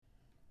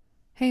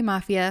Hey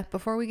Mafia,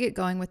 before we get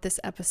going with this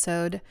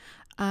episode,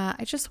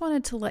 I just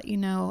wanted to let you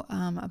know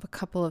of a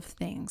couple of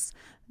things.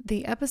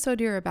 The episode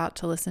you're about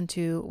to listen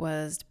to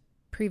was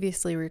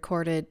previously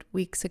recorded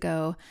weeks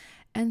ago,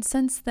 and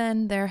since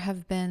then there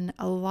have been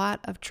a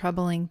lot of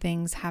troubling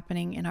things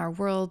happening in our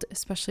world,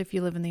 especially if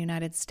you live in the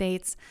United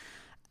States,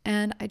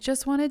 and I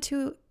just wanted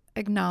to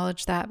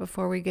acknowledge that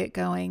before we get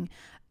going.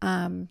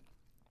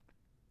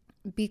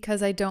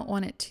 Because I don't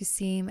want it to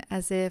seem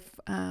as if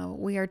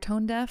we are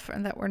tone deaf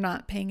and that we're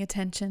not paying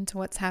attention to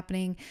what's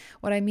happening.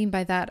 What I mean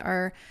by that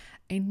are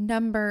a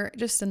number,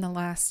 just in the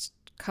last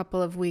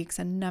couple of weeks,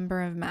 a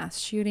number of mass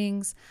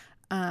shootings.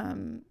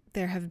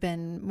 There have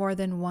been more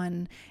than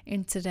one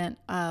incident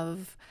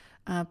of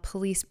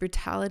police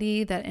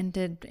brutality that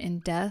ended in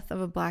death of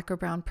a Black or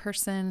brown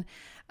person.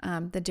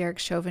 The Derek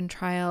Chauvin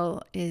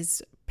trial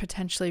is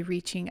potentially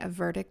reaching a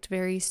verdict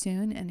very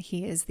soon, and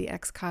he is the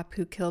ex-cop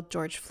who killed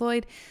George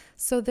Floyd.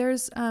 So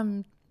there's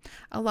a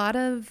lot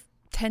of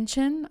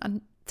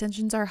tension.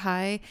 Tensions are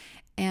high,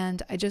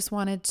 and I just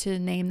wanted to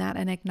name that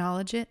and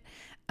acknowledge it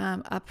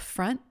up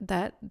front,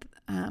 that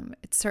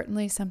it's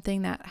certainly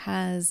something that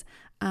has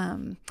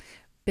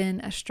been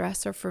a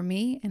stressor for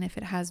me, and if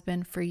it has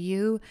been for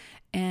you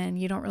and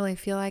you don't really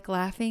feel like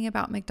laughing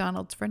about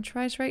McDonald's French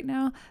fries right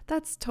now,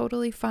 that's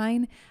totally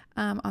fine.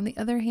 On the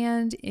other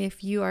hand,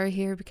 if you are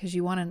here because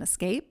you want an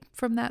escape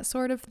from that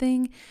sort of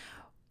thing,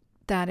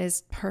 that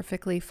is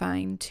perfectly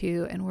fine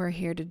too, and we're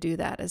here to do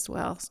that as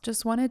well. So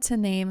just wanted to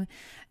name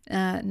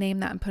that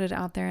and put it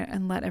out there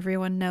and let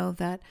everyone know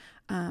that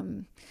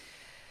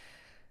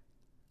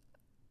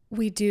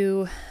we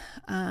do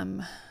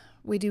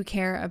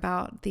care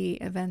about the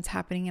events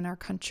happening in our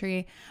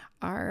country.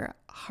 Our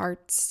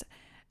hearts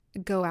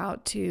go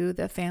out to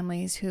the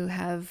families who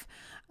have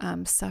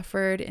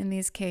suffered in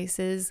these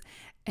cases,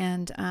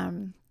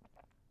 and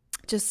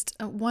just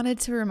wanted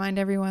to remind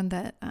everyone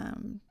that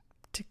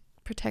to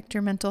protect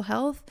your mental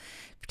health,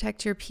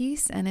 protect your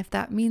peace, and if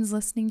that means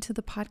listening to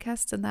the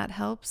podcast and that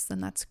helps,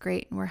 then that's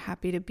great, and we're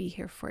happy to be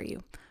here for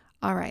you.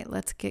 All right,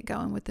 let's get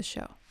going with the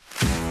show.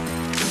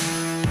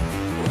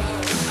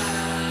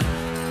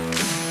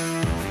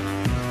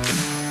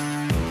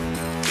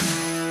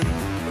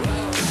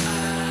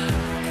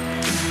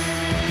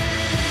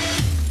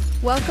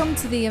 Welcome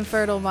to the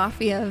Infertile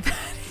Mafia.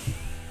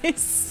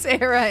 It's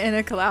Sarah in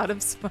a cloud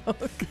of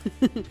smoke.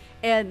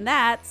 And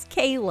that's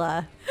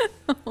Kayla.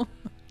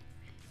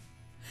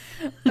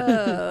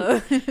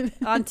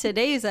 On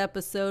today's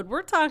episode,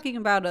 we're talking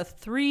about a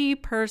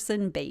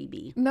 3-person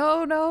baby.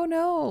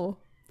 No.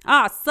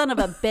 Ah, son of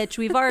a bitch.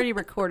 We've already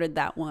recorded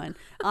that one.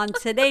 On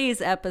today's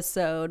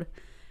episode,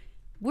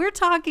 we're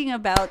talking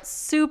about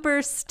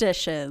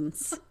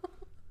superstitions.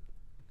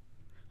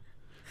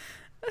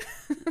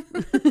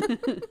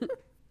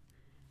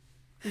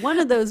 One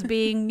of those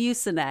being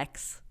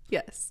Mucinex.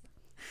 Yes.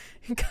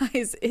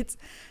 Guys,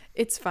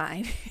 it's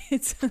fine.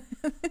 It's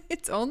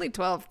only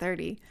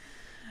 12:30.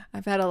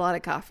 I've had a lot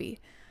of coffee.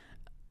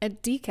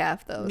 And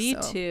decaf though. Me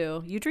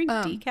too. You drink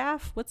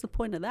decaf? What's the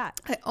point of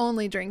that? I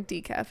only drink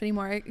decaf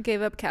anymore. I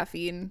gave up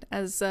caffeine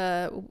as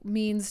a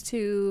means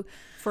to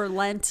For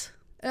Lent?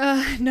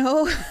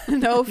 No,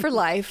 for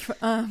life.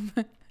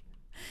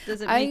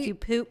 Does it make you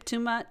poop too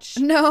much?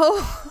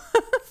 No.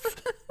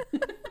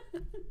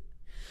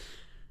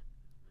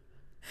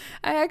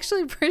 I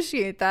actually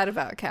appreciate that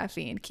about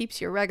caffeine. Keeps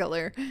you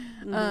regular.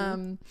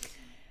 Mm-hmm.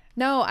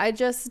 No, I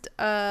just,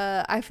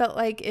 I felt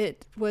like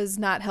it was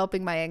not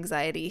helping my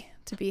anxiety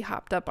to be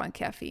hopped up on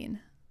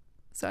caffeine.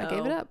 So I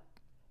gave it up.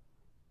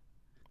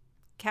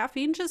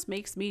 Caffeine just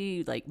makes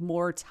me like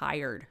more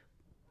tired.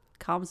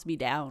 Calms me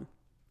down.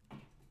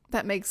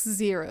 That makes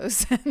zero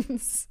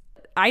sense.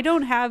 I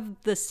don't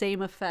have the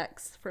same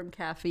effects from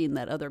caffeine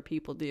that other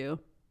people do.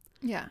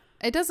 Yeah.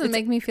 It doesn't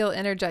make me feel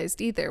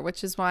energized either,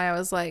 which is why I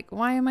was like,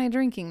 why am I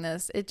drinking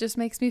this? It just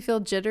makes me feel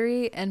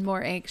jittery and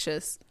more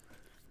anxious.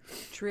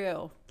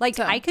 True. Like,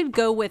 I could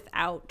go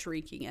without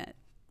drinking it.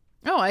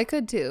 Oh, I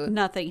could too.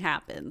 Nothing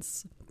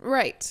happens.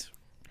 Right.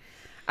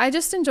 I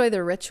just enjoy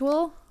the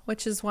ritual,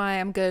 which is why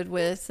I'm good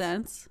with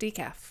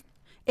decaf.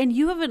 And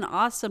you have an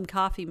awesome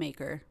coffee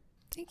maker.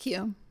 Thank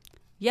you.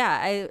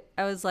 Yeah,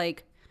 I was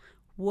like,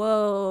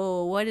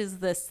 whoa, what is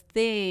this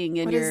thing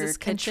in your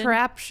kitchen?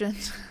 Contraption?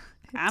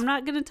 I'm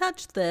not going to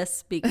touch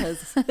this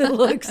because it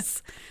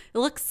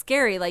looks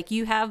scary. Like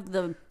you have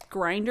the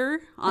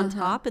grinder on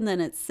top and then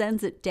it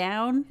sends it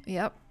down.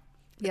 Yep.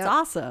 It's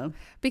awesome.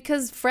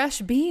 Because fresh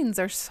beans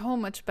are so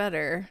much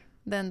better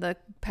than the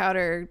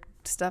powder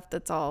stuff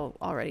that's all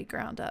already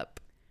ground up.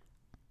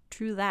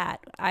 True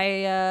that. I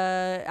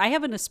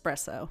have an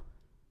espresso,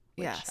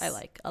 which I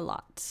like a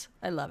lot.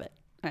 I love it,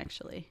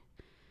 actually.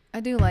 I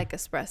do like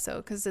espresso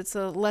because it's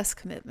a less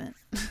commitment.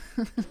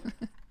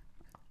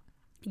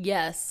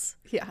 Yes.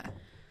 Yeah.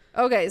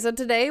 Okay, so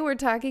today we're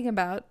talking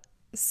about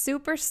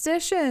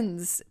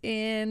superstitions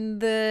in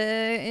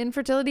the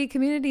infertility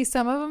community.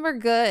 Some of them are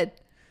good.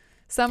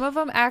 Some of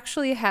them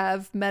actually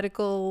have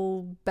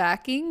medical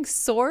backing,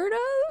 sort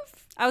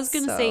of. I was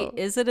going to say,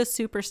 is it a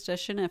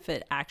superstition if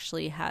it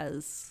actually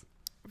has...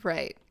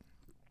 Right.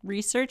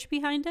 research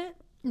behind it?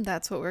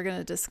 That's what we're going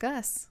to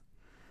discuss.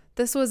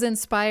 This was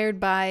inspired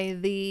by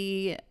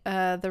the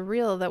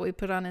reel that we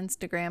put on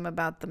Instagram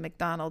about the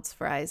McDonald's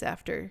fries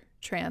after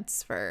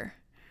transfer.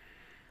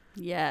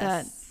 Yes.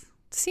 That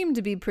seemed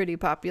to be pretty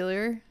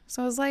popular.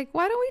 So I was like,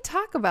 why don't we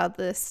talk about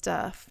this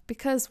stuff?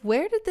 Because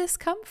where did this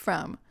come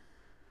from?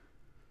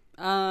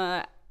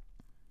 I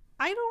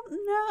don't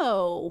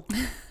know.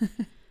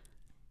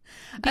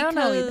 I don't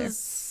know either.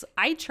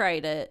 I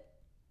tried it,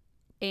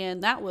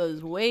 and that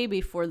was way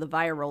before the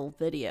viral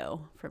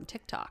video from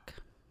TikTok.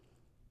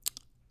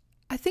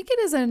 I think it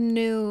is a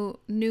new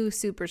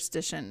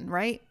superstition,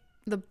 right?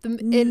 The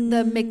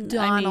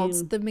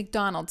McDonald's the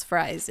McDonald's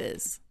fries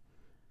is.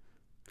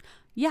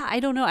 Yeah, I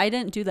don't know. I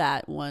didn't do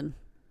that one.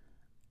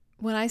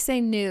 When I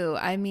say new,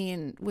 I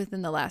mean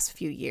within the last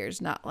few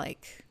years, not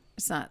like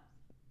it's not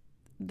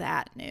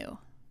that new.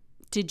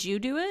 Did you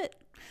do it?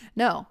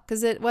 No,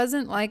 because it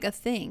wasn't like a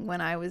thing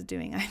when I was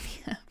doing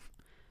IVF,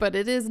 but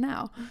it is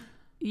now.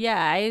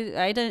 Yeah,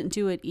 I didn't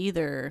do it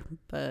either,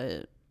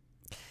 but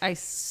I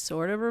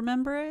sort of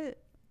remember it.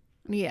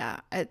 Yeah.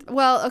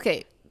 Well,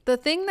 okay. The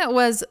thing that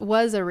was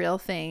a real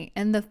thing,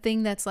 and the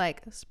thing that's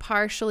like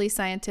partially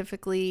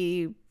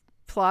scientifically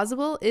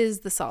plausible is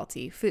the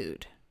salty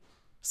food.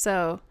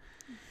 So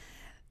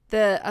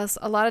a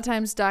lot of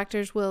times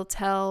doctors will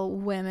tell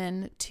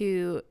women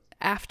to,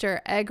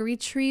 after egg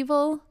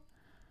retrieval,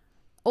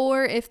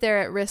 or if they're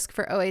at risk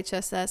for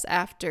OHSS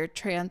after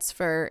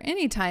transfer,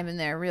 anytime in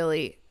there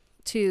really,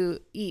 to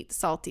eat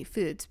salty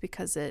foods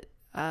because it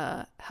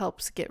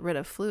helps get rid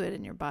of fluid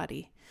in your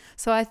body.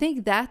 So I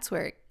think that's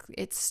where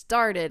it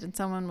started, and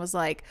someone was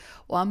like,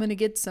 well, I'm going to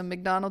get some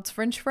McDonald's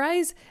French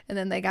fries, and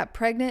then they got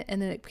pregnant,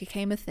 and then it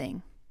became a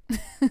thing.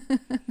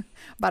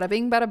 Bada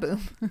bing, bada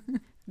boom.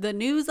 The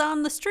news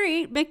on the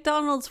street,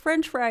 McDonald's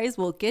French fries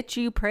will get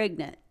you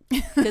pregnant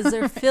because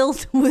they're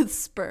filled with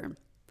sperm.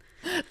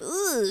 That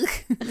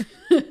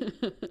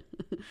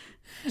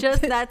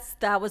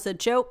was a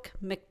joke.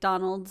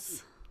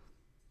 McDonald's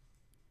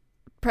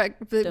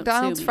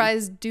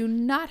fries do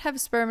not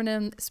have sperm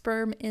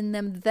in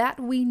them that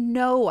we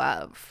know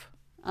of,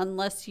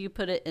 unless you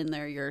put it in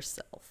there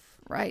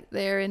yourself. Right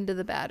there into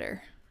the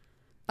batter.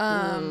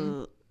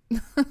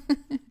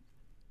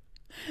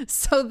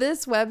 So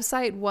this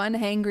website, One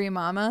Hangry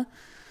Mama,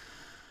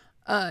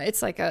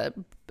 it's a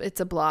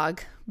blog,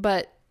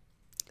 but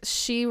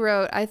she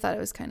wrote, I thought it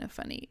was kind of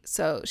funny.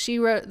 So she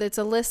wrote, it's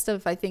a list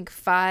of, I think,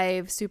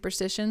 5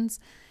 superstitions.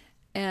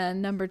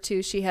 And number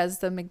 2, she has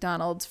the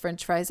McDonald's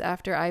French fries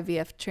after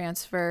IVF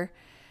transfer.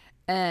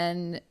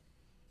 And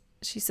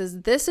she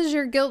says, this is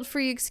your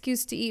guilt-free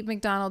excuse to eat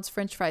McDonald's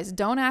French fries.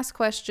 Don't ask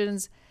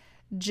questions.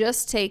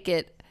 Just take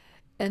it.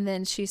 And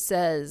then she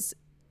says,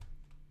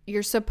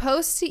 you're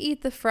supposed to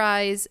eat the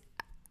fries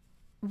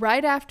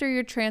right after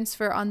your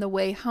transfer on the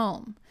way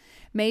home.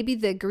 Maybe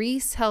the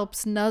grease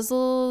helps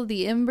nuzzle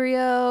the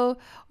embryo,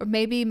 or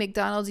maybe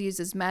McDonald's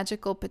uses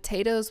magical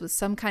potatoes with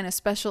some kind of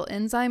special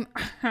enzyme,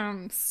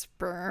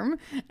 sperm.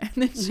 And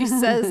then she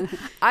says,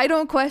 I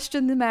don't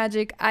question the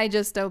magic, I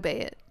just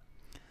obey it.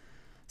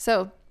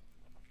 So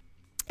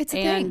it's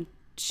a thing.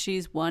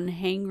 She's one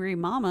hangry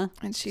mama.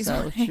 And she's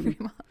one hangry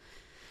mama.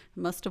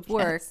 Must have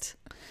worked.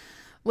 Yes.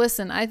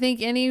 Listen, I think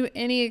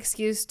any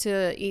excuse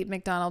to eat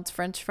McDonald's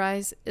French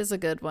fries is a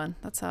good one.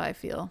 That's how I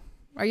feel.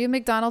 Are you a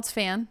McDonald's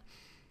fan?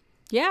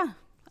 Yeah,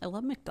 I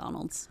love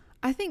McDonald's.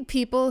 I think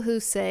people who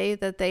say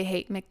that they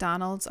hate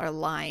McDonald's are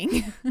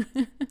lying.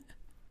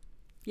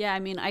 Yeah, I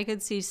mean, I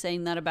could see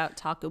saying that about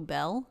Taco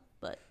Bell,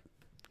 but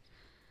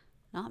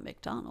not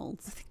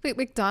McDonald's. I think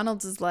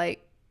McDonald's is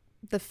like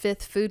the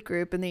 5th food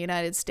group in the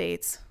United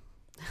States.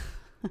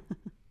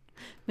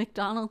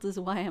 McDonald's is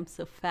why I'm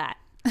so fat.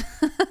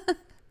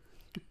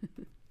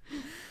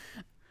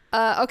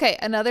 Okay,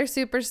 another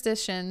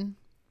superstition.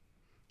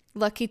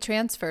 Lucky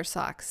transfer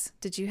socks.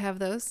 Did you have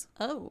those?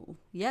 Oh,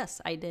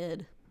 yes, I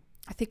did.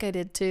 I think I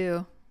did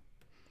too.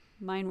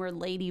 Mine were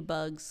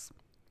ladybugs.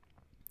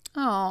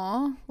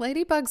 Oh,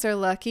 ladybugs are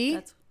lucky.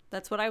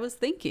 That's what I was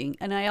thinking.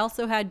 And I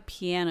also had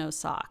piano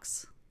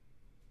socks.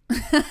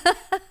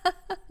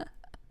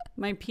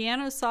 My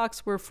piano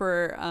socks were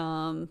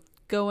for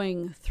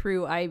going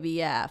through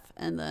IVF,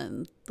 and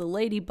then the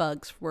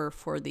ladybugs were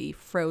for the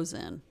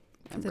frozen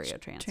embryo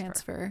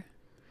transfer.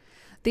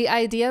 The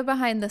idea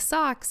behind the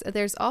socks,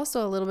 there's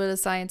also a little bit of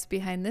science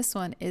behind this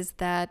one, is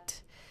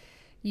that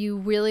you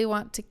really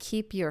want to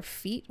keep your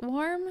feet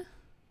warm.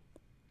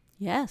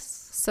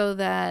 Yes. So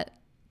that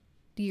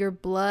your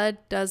blood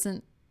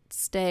doesn't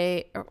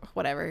stay, or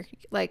whatever,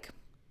 like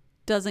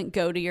doesn't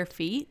go to your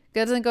feet.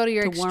 Doesn't go to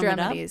your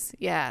extremities.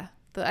 Yeah.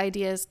 The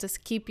idea is to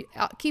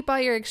keep all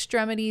your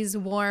extremities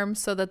warm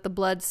so that the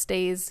blood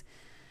stays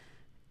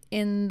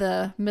in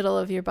the middle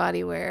of your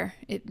body where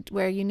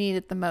you need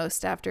it the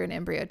most after an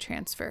embryo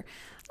transfer.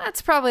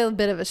 That's probably a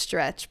bit of a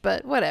stretch,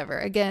 but whatever.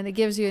 Again, it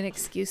gives you an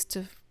excuse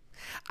to.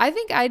 I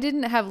think I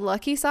didn't have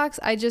lucky socks.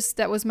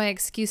 That was my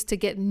excuse to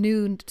get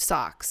new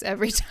socks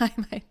every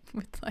time I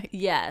would like.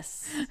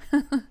 Yes.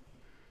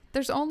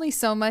 There's only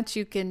so much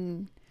you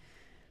can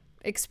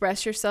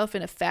express yourself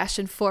in a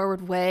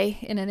fashion-forward way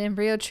in an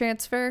embryo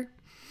transfer,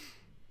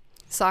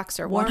 socks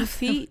are warm one of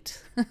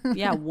feet.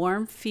 Yeah,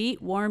 warm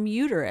feet, warm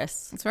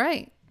uterus. That's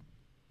right.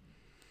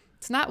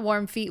 It's not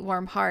warm feet,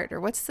 warm heart,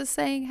 or what's the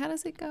saying? How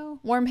does it go?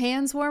 Warm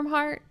hands, warm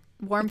heart.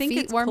 Warm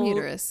feet, warm cold,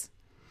 uterus.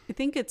 I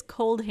think it's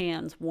cold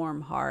hands,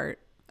 warm heart.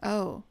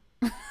 Oh.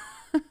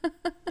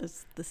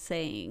 Is the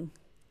saying.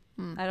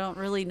 I don't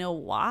really know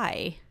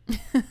why.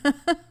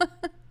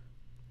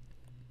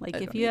 Like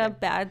if you have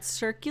bad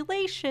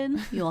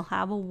circulation, you'll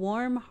have a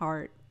warm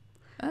heart.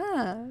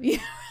 Ah. Yeah.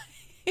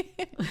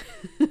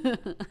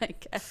 I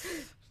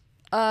guess.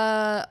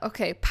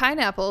 Okay,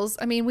 pineapples.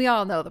 I mean, we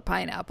all know the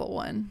pineapple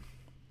one.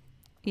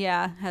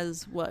 Yeah,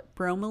 has what?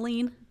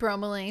 Bromelain?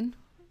 Bromelain,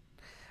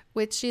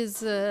 which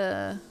is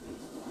known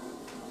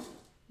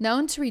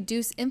to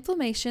reduce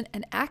inflammation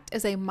and act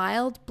as a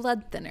mild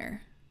blood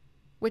thinner,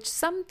 which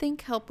some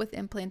think help with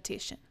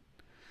implantation.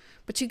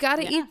 But you got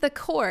to eat the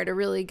core to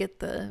really get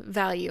the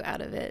value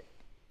out of it.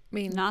 I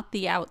mean, not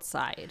the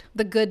outside.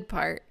 The good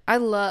part. I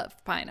love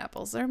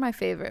pineapples. They're my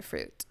favorite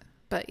fruit.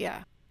 But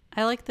yeah.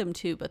 I like them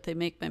too, but they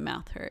make my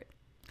mouth hurt.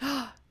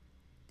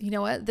 You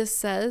know what this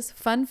says?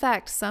 Fun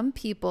fact, some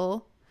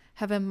people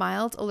have a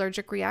mild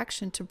allergic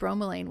reaction to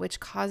bromelain, which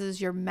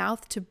causes your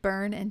mouth to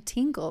burn and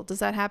tingle. Does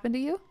that happen to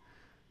you?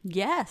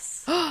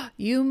 Yes.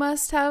 You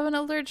must have an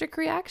allergic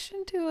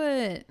reaction to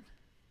it.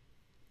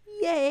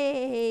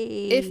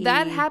 Yay. If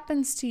that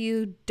happens to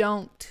you,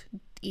 don't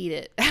eat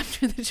it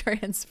after the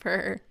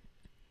transfer.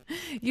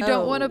 You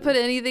don't want to put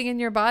anything in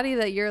your body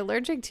that you're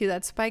allergic to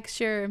that spikes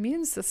your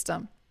immune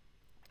system.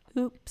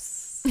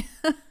 Oops.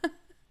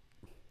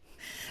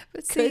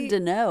 But see, good to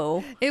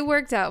know. It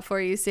worked out for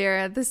you,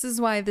 Sarah. This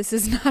is why this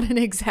is not an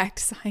exact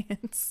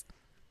science.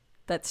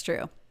 That's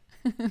true.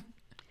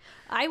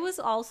 I was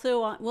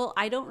also on, well,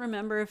 I don't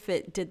remember if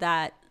it did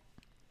that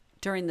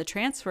during the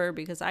transfer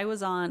because I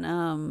was on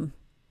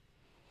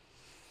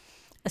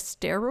a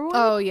steroid.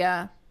 Oh,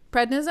 yeah.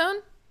 Prednisone?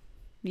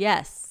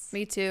 Yes.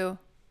 Me too.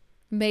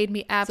 Made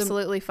me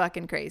absolutely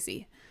fucking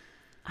crazy.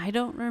 I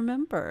don't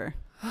remember.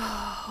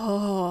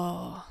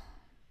 Oh,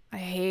 I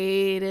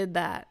hated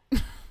that.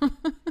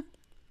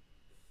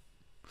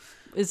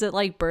 Is it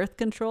like birth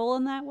control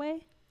in that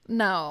way?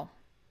 No,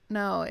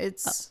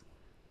 it's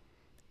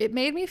it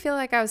made me feel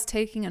like I was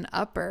taking an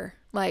upper,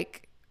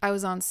 like I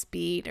was on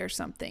speed or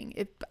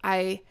something.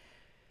 I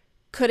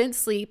couldn't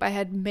sleep. I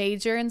had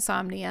major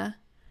insomnia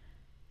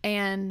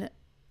and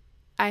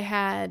I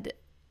had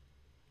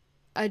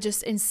a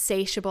just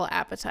insatiable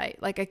appetite.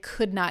 Like I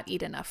could not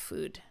eat enough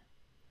food.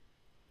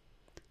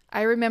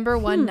 I remember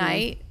one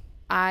night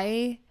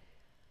I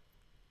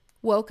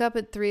woke up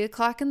at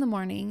 3:00 in the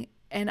morning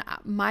and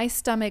my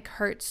stomach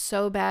hurt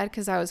so bad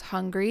because I was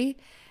hungry.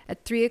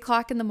 At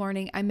 3:00 in the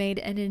morning, I made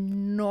an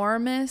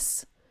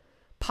enormous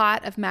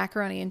pot of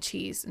macaroni and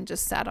cheese and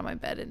just sat on my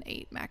bed and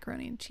ate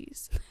macaroni and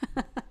cheese.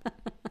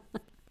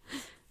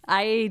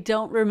 I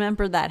don't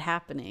remember that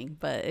happening,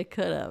 but it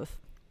could have.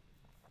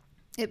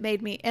 It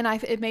made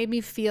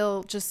me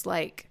feel just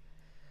like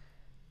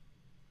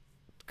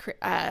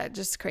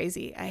just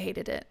crazy. I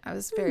hated it. I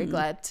was very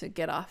glad to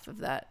get off of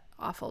that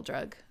awful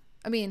drug.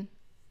 I mean,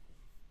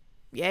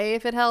 yay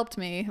if it helped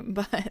me,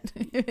 but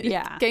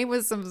it came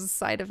with some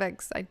side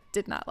effects I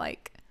did not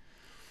like.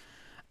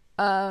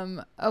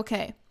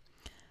 Okay.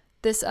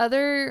 This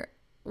other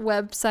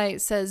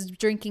website says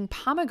drinking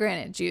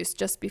pomegranate juice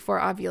just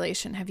before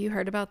ovulation. Have you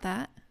heard about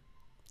that?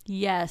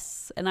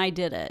 Yes, and I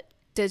did it.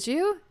 Did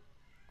you?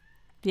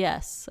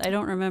 Yes. I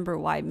don't remember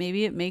why.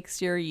 Maybe it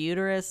makes your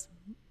uterus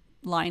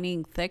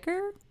lining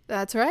thicker?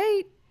 That's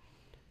right.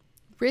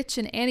 Rich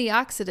in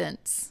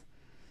antioxidants.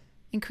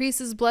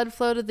 Increases blood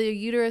flow to the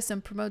uterus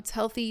and promotes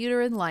healthy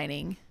uterine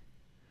lining.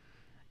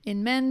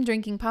 In men,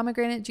 drinking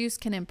pomegranate juice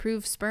can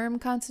improve sperm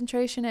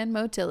concentration and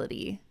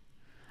motility.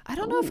 I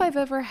don't know if I've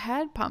ever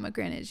had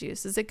pomegranate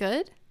juice. Is it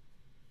good?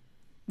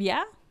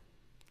 Yeah.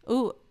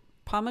 Ooh,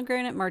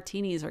 pomegranate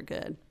martinis are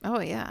good. Oh,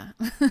 yeah.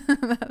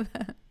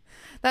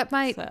 that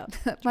might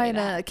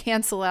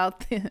cancel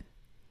out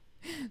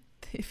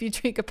if you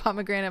drink a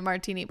pomegranate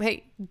martini. But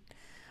hey,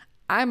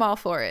 I'm all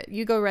for it.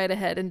 You go right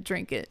ahead and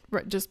drink it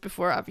just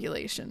before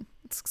ovulation.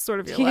 It's sort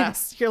of your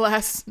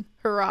last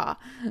hurrah.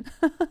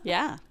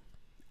 Yeah.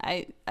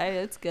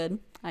 It's good.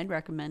 I'd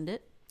recommend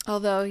it.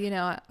 Although,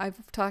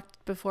 I've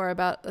talked before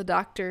about a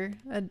doctor,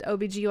 an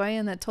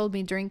OBGYN that told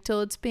me drink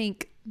till it's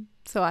pink.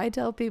 So I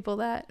tell people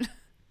that.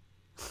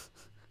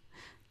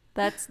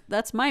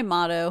 That's my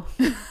motto.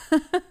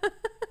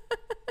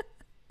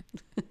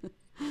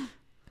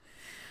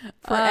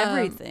 For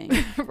everything.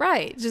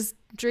 Right. Just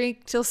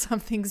drink till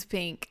something's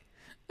pink.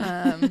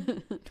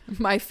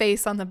 My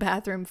face on the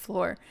bathroom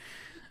floor.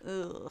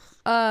 Ugh.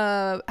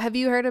 Have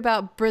you heard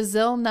about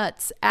Brazil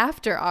nuts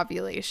after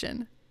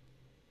ovulation?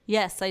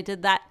 Yes, I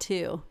did that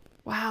too.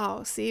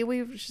 Wow. See,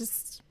 we've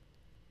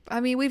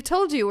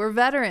told you we're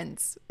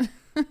veterans.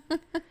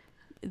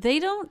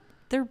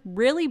 They're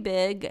really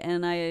big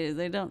and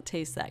they don't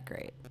taste that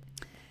great.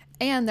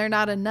 And they're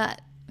not a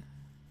nut.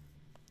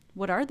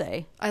 What are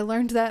they? I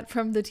learned that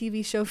from the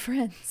TV show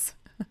Friends.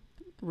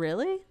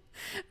 Really?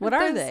 What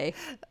are they?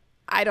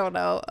 I don't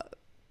know.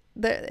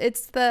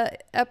 It's the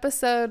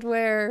episode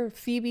where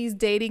Phoebe's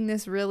dating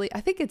this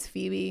I think it's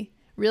Phoebe,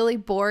 really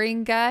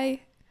boring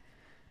guy.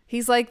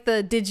 He's like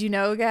the did you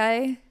know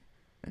guy.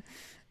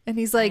 And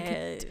he's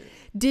like,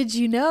 did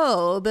you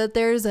know that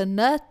there's a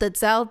nut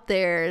that's out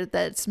there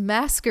that's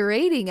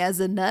masquerading as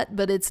a nut,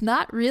 but it's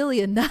not really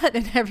a nut?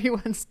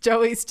 And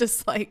Joey's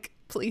just like,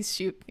 please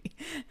shoot me.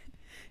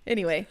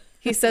 Anyway,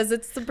 he says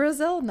it's the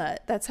Brazil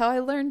nut. That's how I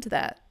learned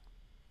that.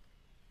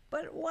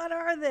 But what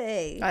are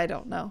they? I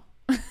don't know.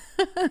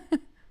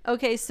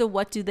 Okay, so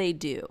what do they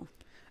do?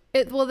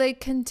 They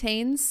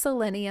contain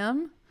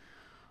selenium,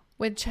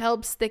 which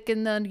helps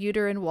thicken the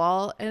uterine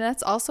wall, and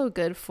that's also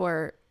good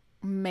for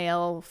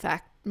male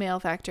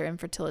factor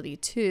infertility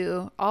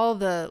too. All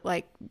the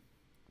like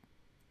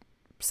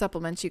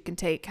supplements you can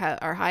take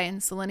are high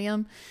in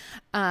selenium.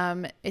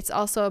 It's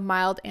also a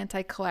mild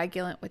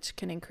anticoagulant, which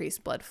can increase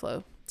blood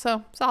flow.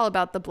 So it's all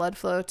about the blood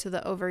flow to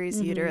the ovaries,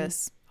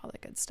 uterus, all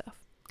that good stuff.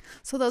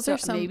 So those are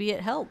some. Maybe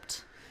it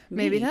helped.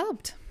 Maybe it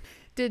helped.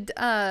 Did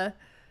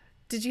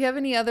you have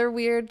any other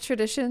weird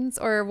traditions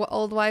or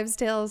old wives'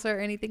 tales or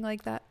anything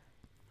like that?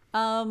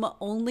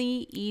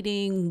 Only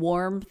eating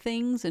warm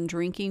things and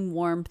drinking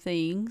warm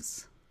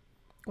things.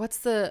 What's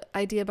the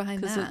idea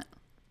behind that?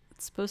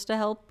 It's supposed to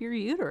help your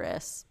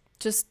uterus.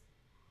 Just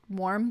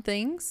warm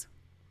things?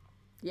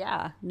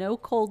 Yeah, no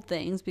cold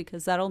things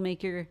because that'll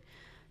make your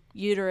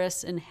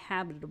uterus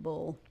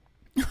inhabitable.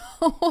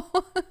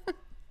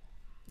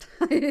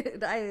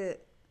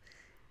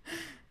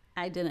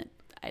 I didn't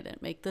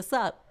make this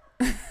up.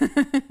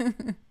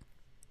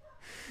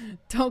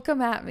 Don't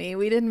come at me.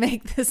 We didn't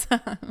make this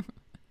up.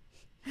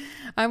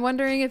 I'm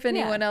wondering if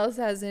anyone else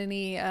has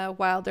any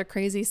wild or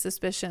crazy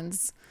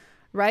suspicions.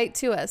 Write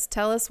to us.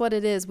 Tell us what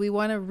it is. We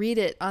want to read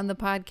it on the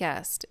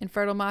podcast.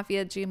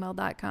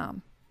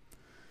 infertilemafia@gmail.com.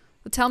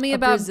 Tell me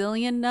about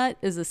Brazilian nut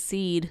is a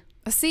seed.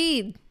 A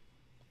seed.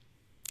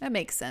 That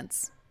makes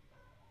sense.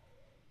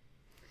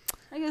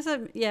 I guess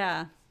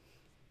yeah.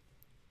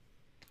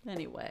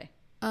 Anyway.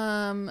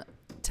 What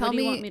do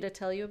you want me to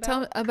tell you about?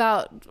 Tell me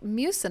about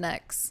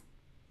Mucinex.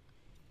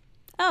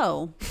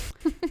 Oh,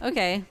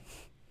 okay.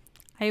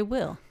 I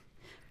will.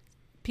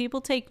 People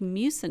take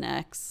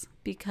Mucinex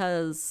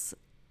because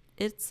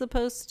it's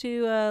supposed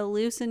to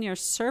loosen your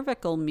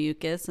cervical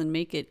mucus and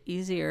make it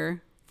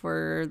easier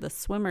for the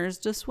swimmers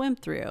to swim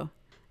through.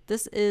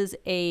 This is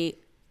a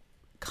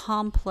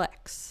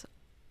complex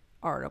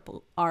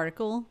article.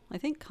 I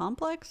think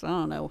complex? I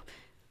don't know.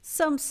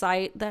 Some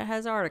site that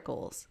has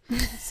articles.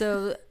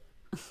 So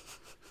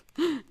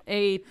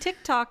a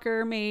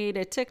TikToker made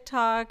a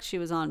TikTok. She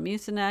was on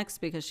Mucinex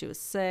because she was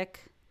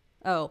sick.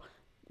 Oh,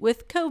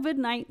 with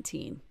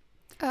COVID-19.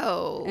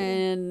 Oh.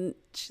 And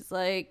she's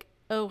like,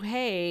 oh,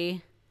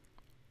 hey,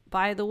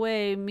 by the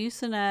way,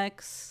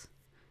 Mucinex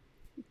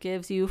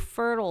gives you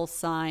fertile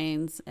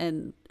signs.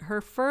 And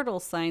her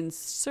fertile signs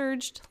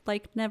surged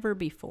like never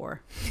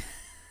before.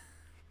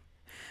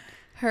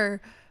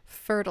 Her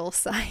fertile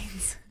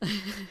signs.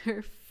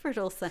 Her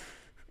fertile signs.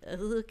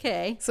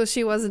 Okay. So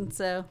she wasn't,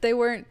 they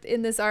weren't,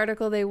 in this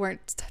article, they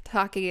weren't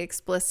talking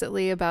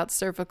explicitly about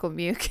cervical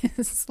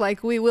mucus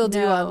like we will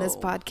do on this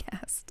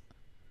podcast.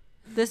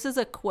 This is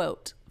a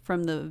quote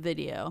from the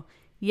video.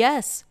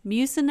 Yes,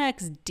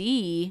 Mucinex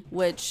D,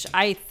 which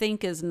I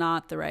think is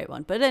not the right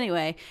one. But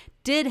anyway,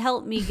 did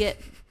help me get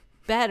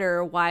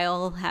better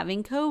while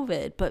having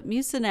COVID. But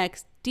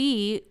Mucinex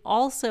D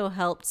also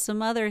helped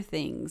some other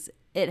things.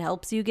 It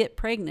helps you get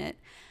pregnant.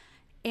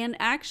 And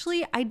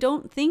actually, I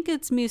don't think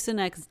it's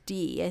Mucinex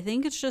D. I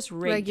think it's just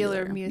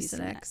regular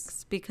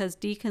Mucinex because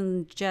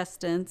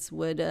decongestants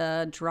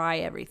would dry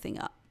everything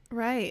up.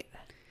 Right.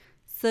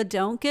 So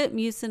don't get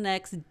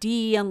Mucinex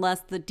D unless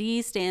the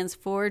D stands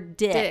for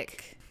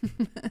dick.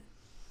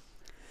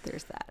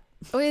 There's that.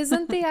 Oh,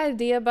 isn't the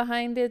idea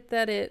behind it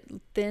that it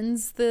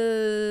thins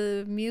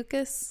the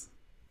mucus?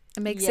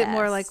 It makes it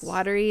more like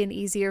watery and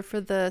easier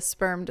for the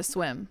sperm to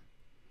swim.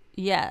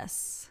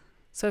 Yes.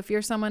 So if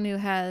you're someone who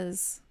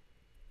has...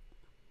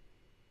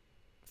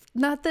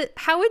 Not that...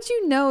 How would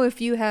you know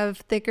if you have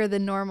thicker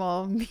than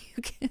normal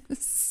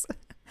mucus?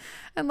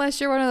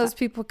 Unless you're one of those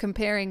people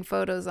comparing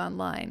photos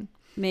online.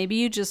 Maybe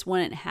you just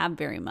wouldn't have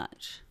very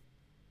much.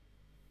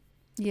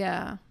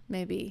 Yeah,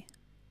 maybe.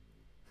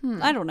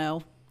 I don't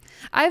know.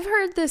 I've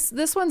heard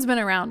this one's been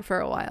around for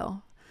a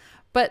while,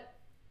 but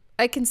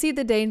I can see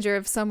the danger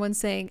of someone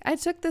saying, I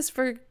took this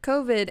for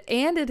COVID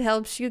and it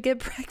helps you get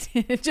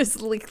pregnant. It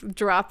just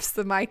drops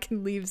the mic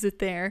and leaves it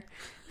there.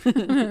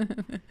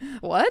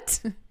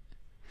 What?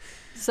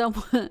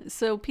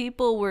 So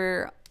people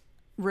were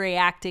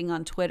reacting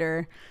on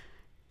Twitter.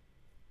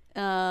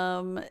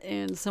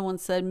 And someone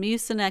said,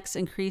 Mucinex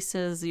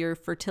increases your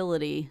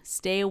fertility.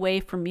 Stay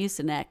away from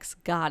Mucinex.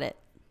 Got it.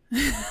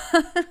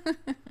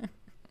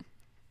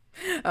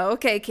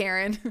 Okay,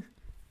 Karen.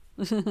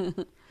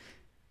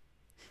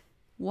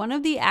 One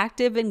of the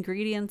active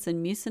ingredients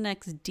in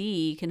Mucinex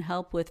D can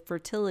help with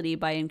fertility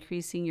by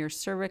increasing your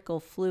cervical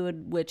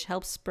fluid, which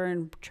helps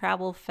sperm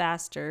travel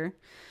faster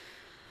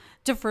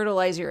to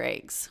fertilize your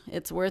eggs.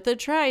 It's worth a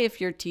try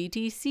if you're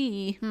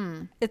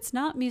TTC. It's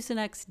not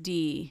Mucinex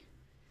D.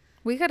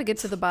 We got to get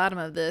to the bottom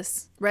of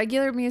this.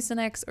 Regular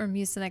Mucinex or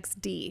Mucinex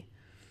D?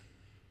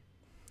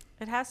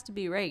 It has to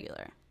be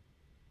regular.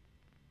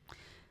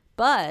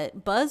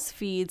 But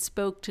BuzzFeed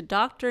spoke to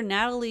Dr.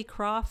 Natalie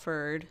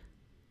Crawford,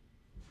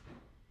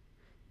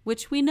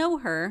 which we know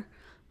her,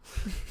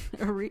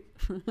 a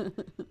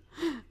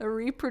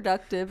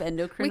reproductive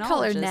endocrinologist. We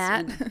call her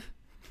Nat.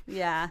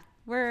 Yeah,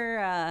 we're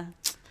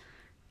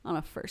on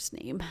a first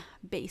name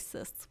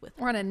basis with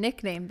her. We're on a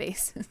nickname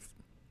basis.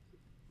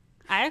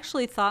 I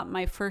actually thought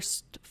my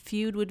first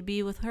feud would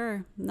be with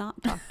her,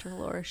 not Dr.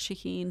 Laura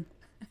Shaheen.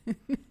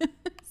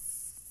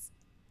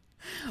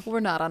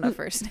 We're not on a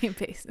first name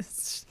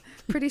basis.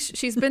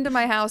 She's been to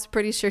my house.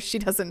 Pretty sure she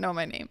doesn't know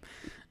my name.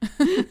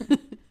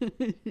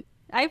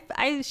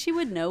 She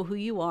would know who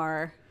you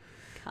are.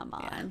 Come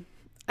on.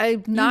 Yeah.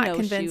 I'm not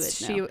convinced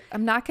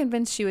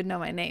she would know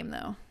my name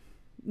though.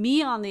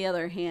 Me, on the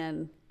other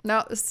hand,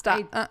 no,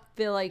 stop. I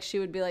feel like she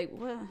would be like,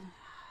 what?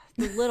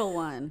 The little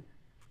one.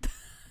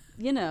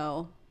 You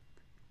know,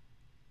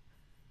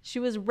 she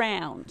was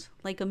round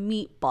like a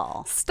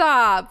meatball.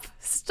 Stop.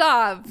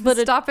 But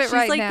stop it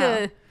right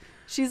now.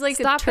 She's like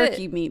a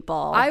turkey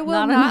meatball. I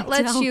will not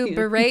let you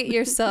berate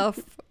yourself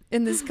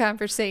in this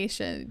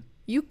conversation.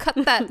 You cut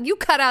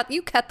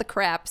the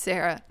crap,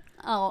 Sarah.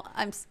 Oh,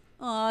 thanks,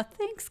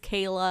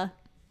 Kayla.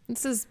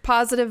 This is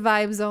positive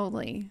vibes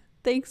only.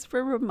 Thanks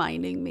for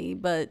reminding me,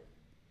 but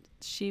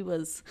she's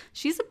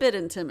a bit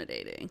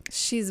intimidating.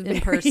 She's in very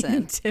person.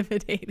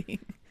 Intimidating.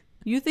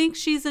 You think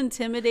she's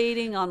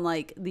intimidating on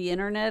like the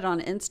internet,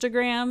 on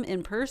Instagram?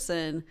 In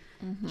person,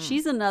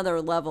 she's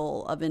another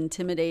level of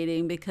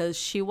intimidating because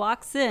she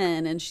walks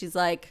in and she's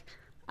like,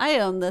 I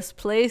own this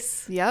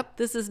place. Yep.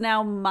 This is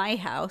now my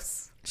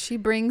house. She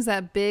brings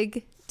that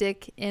big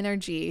dick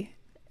energy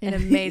in a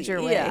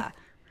major way. Yeah.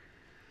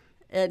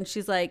 And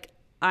she's like,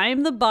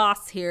 I'm the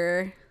boss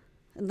here.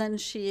 And then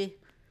she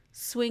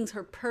swings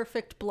her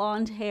perfect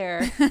blonde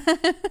hair.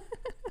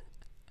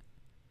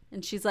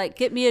 And she's like,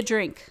 get me a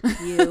drink,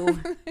 you.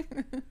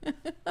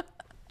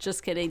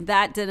 Just kidding.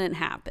 That didn't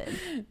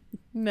happen.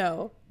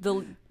 No.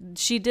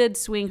 She did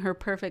swing her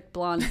perfect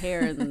blonde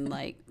hair and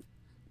like,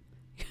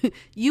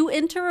 you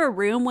enter a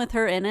room with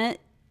her in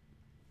it,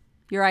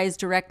 your eyes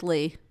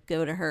directly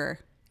go to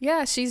her.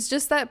 Yeah, she's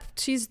just that.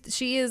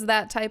 She is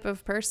that type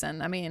of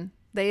person. I mean,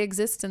 they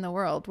exist in the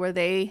world where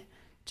they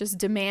just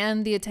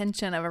demand the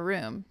attention of a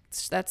room.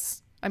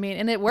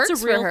 And it works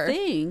it's a real for her.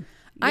 Thing.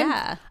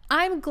 Yeah.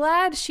 I'm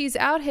glad she's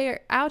out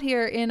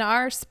here in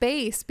our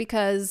space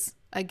because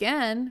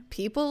again,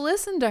 people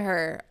listen to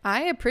her.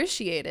 I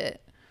appreciate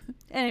it.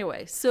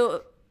 Anyway,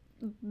 so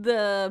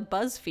the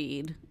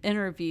BuzzFeed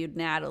interviewed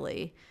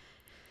Natalie,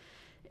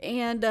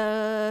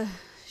 and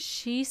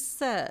she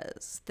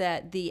says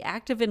that the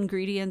active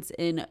ingredients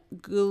in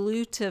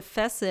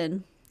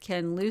glutafessin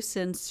can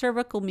loosen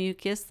cervical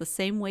mucus the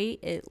same way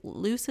it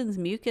loosens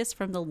mucus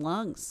from the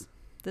lungs.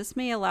 This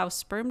may allow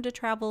sperm to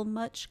travel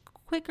much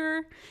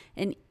quicker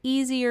and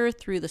easier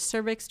through the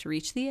cervix to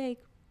reach the egg.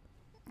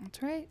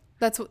 That's right.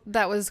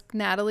 That was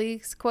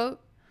Natalie's quote.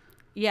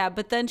 Yeah,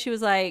 but then she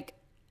was like,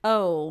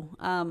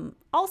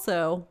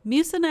 also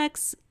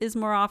Mucinex is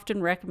more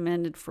often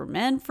recommended for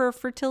men for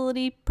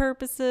fertility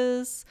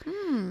purposes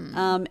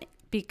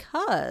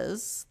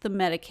because the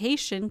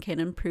medication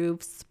can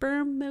improve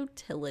sperm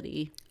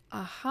motility.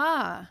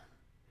 Aha.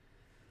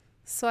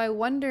 So I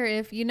wonder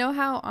if, you know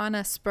how on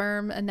a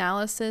sperm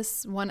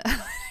analysis, you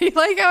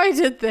like how I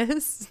did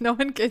this? No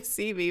one can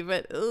see me,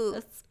 but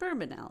a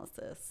sperm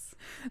analysis.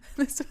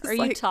 Are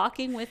you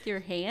talking with your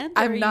hand?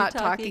 I'm not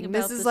talking.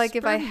 This is like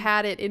if I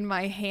had it in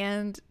my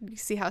hand. You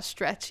see how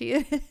stretchy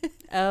it is?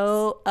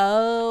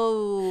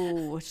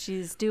 Oh,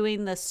 she's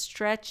doing the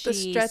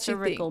stretchy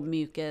cervical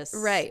mucus.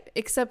 Right,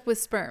 except with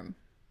sperm.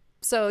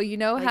 So you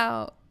know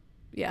how,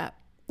 yeah.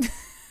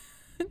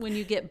 When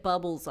you get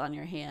bubbles on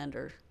your hand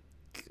or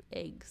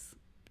eggs.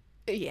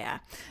 Yeah.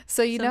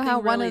 So you something know how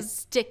really one of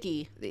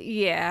sticky.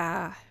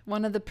 Yeah.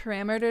 One of the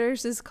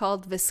parameters is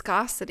called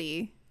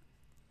viscosity.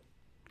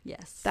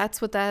 Yes.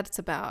 That's what that's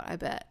about, I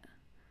bet.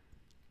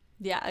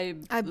 Yeah,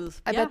 I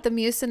bet the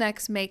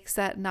Mucinex makes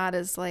that not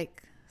as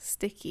like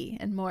sticky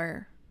and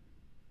more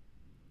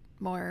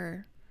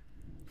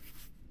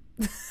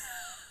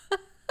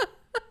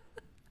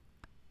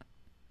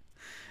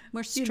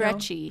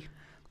stretchy.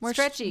 More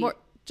stretchy. More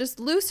just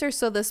looser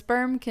so the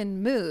sperm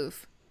can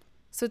move.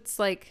 So it's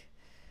like,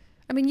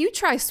 I mean, you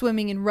try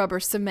swimming in rubber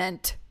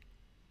cement.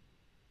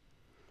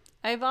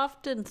 I've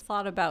often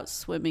thought about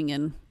swimming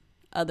in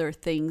other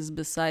things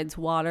besides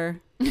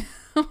water.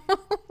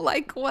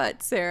 Like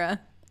what,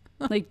 Sarah?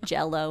 Like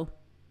Jell-O.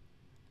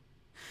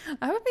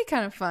 That would be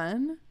kind of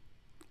fun.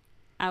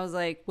 I was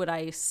like, would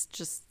I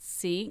just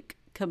sink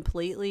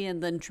completely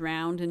and then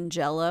drown in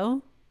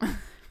Jell-O?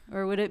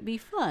 Or would it be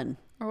fun?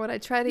 Or would I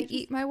try to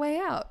eat my way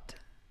out?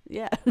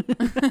 Yeah.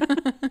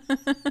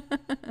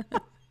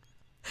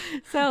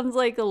 Sounds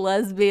like a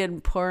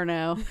lesbian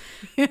porno.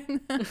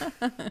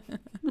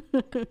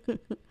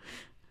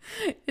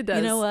 It does.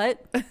 You know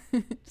what?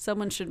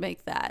 Someone should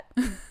make that.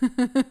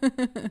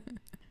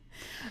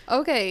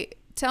 Okay,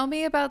 tell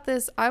me about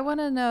this. I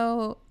want to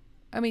know.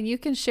 I mean, you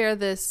can share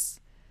this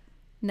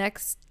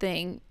next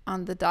thing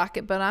on the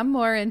docket, but I'm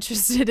more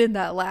interested in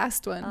that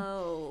last one.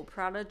 Oh,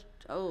 Prada.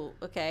 Oh,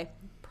 okay.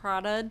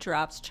 Prada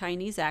drops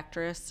Chinese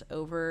actress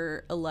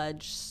over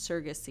alleged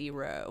surrogacy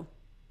row.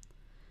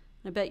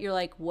 I bet you're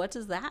like, what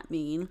does that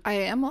mean? I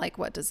am like,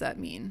 what does that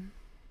mean?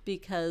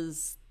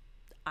 Because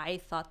I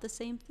thought the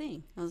same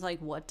thing. I was like,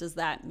 what does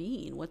that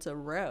mean? What's a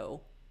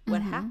row?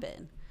 What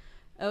happened?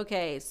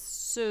 Okay,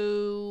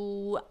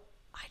 so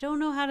I don't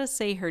know how to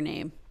say her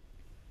name.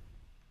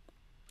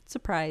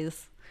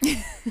 Surprise.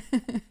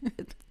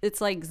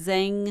 It's like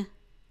Zheng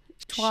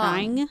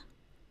Shuang.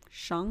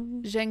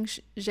 Zheng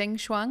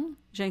Shuang?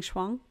 Zheng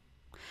Shuang.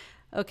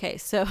 Okay,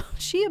 so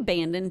she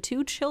abandoned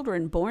 2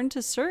 children born to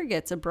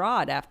surrogates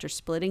abroad after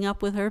splitting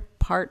up with her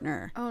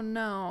partner. Oh,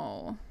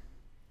 no.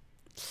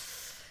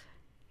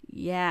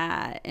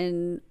 Yeah,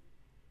 and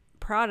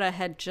Prada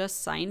had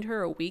just signed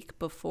her a week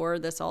before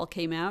this all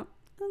came out,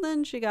 and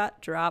then she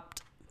got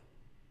dropped.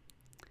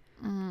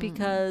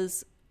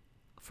 Because,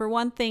 for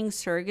one thing,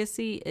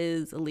 surrogacy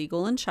is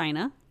illegal in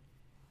China.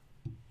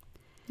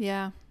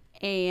 Yeah.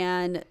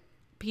 And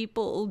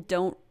people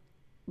don't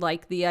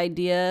like the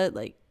idea,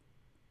 like,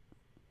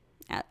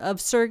 of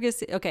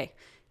surrogacy. Okay,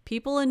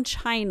 people in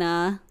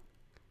China,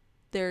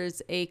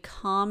 there's a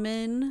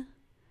common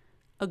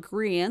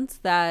agreement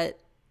that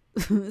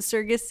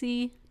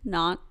surrogacy,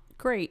 not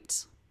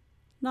great,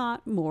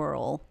 not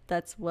moral.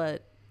 That's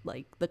what,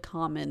 like, the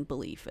common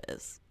belief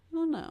is. I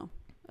don't know.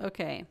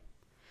 Okay.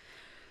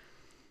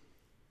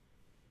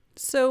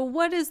 So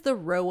what is the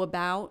row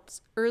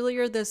about?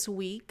 Earlier this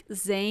week,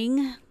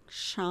 Zhang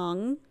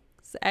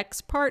Shang's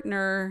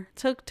ex-partner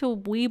took to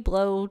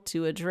Weibo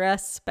to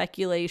address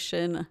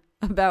speculation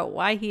about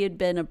why he had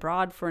been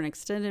abroad for an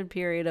extended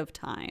period of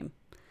time.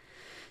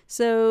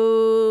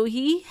 So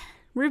he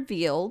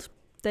revealed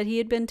that he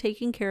had been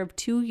taking care of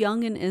 2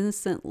 young and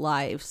innocent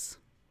lives,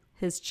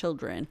 his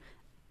children.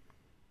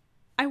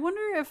 I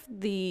wonder if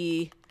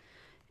the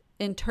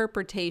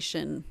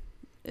interpretation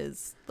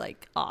is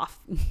like off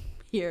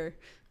here.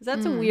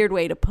 That's a weird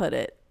way to put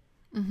it.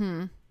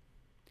 Mm-hmm.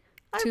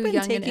 I've 2 been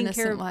young and taking care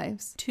innocent of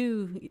lives.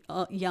 2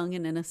 young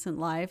and innocent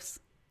lives.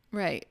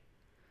 Right.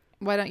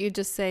 Why don't you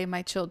just say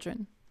my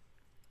children?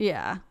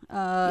 Yeah.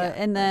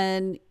 And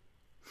then,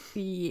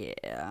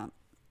 yeah.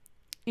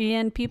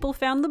 And people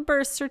found the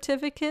birth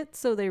certificate,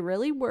 so they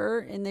really were.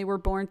 And they were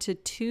born to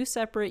 2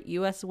 separate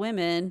U.S.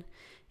 women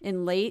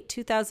in late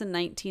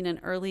 2019 and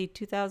early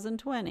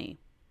 2020.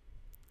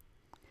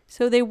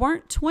 So they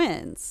weren't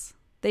twins.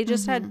 They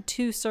just had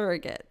 2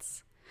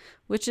 surrogates,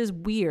 which is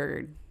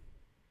weird.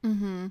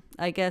 Mm-hmm.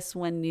 I guess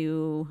when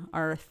you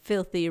are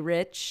filthy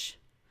rich,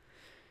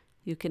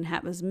 you can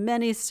have as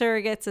many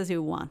surrogates as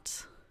you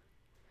want.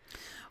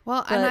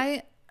 Well,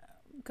 and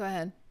go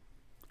ahead.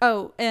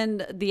 Oh,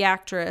 and the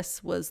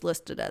actress was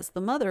listed as the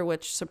mother,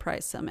 which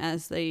surprised some,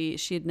 as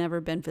she had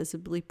never been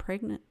visibly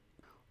pregnant.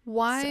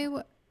 Why?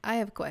 So. I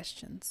have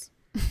questions.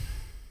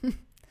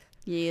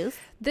 Yes.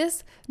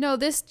 This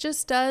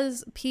just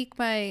does pique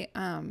my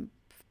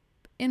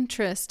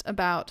interest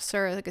about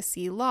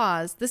surrogacy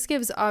laws. This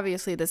gives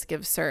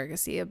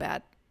surrogacy a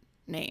bad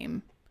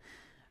name,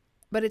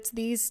 but it's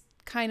these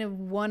kind of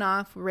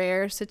one-off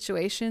rare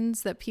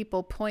situations that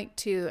people point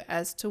to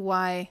as to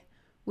why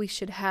we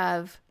should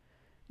have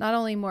not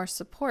only more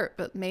support,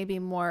 but maybe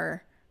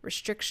more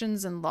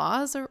restrictions and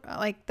laws, or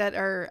like that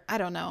are, I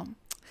don't know,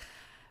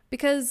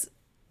 because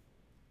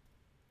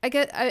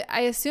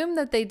I assume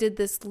that they did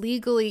this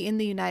legally in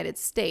the United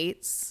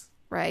States,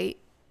 right?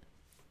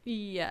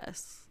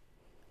 Yes.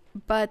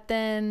 But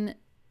then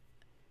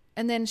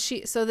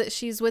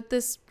she's with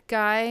this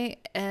guy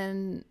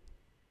and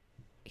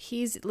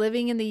he's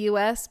living in the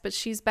US, but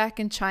she's back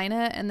in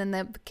China, and then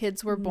the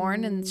kids were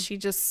born and she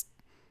just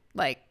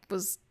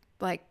was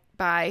like,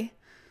 bye.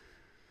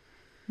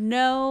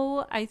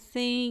 No, I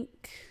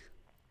think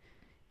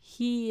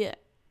he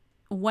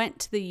went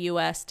to the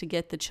US to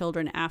get the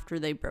children after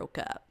they broke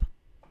up.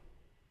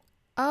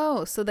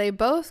 Oh, so they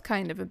both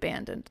kind of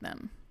abandoned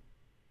them.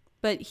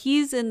 But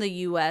he's in the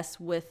US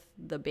with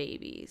the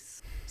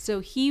babies. So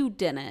he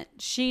didn't.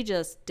 She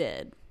just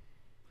did.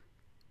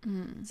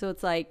 So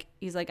it's like,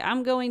 he's like,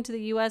 I'm going to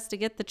the US to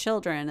get the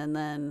children. And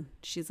then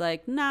she's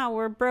like, no,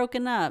 we're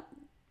broken up.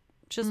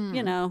 Just,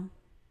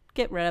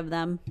 get rid of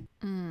them.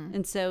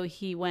 And so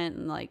he went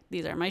and like,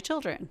 these are my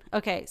children.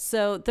 Okay,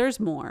 so there's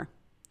more.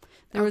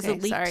 There was a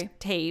leaked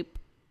tape.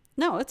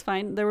 No, it's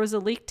fine. There was a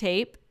leaked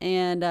tape,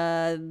 and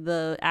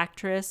the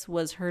actress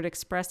was heard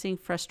expressing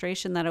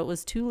frustration that it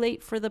was too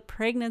late for the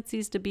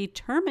pregnancies to be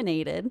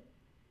terminated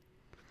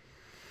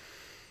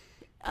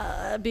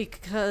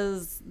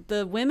because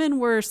the women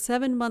were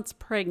 7 months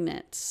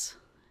pregnant.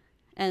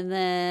 And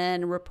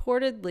then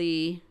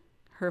reportedly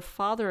her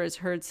father is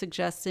heard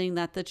suggesting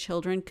that the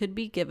children could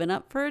be given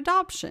up for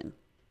adoption.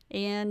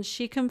 And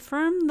she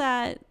confirmed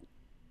that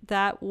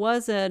that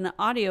was an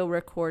audio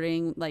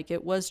recording, like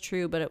it was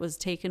true, but it was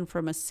taken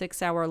from a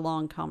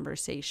 6-hour-long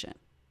conversation.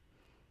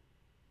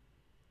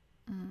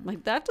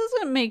 Like, that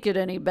doesn't make it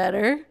any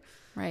better.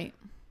 Right.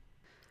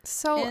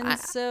 So,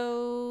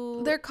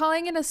 So they're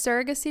calling it a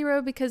surrogacy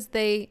row because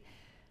they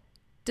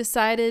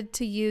decided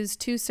to use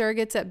two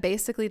surrogates at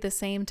basically the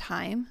same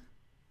time?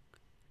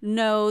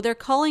 No, they're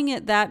calling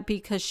it that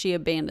because she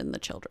abandoned the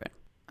children.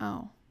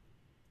 Oh.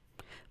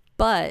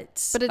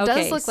 But it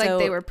does look like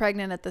they were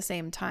pregnant at the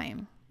same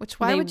time. Which,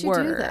 why would you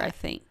do that? I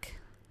think.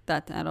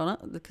 That, I don't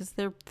know, because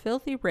they're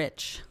filthy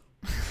rich.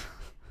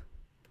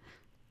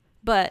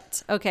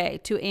 But, okay,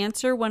 to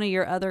answer one of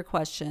your other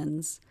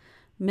questions,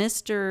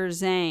 Mr.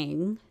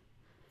 Zhang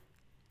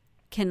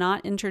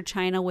cannot enter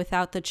China with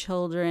the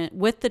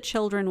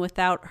children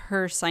without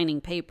her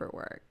signing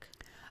paperwork.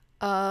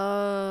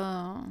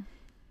 Oh.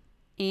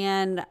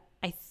 And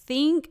I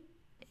think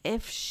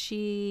if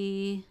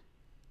she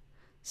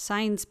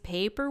signs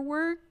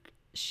paperwork,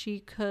 she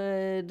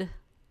could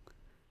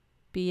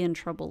be in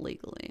trouble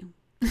legally.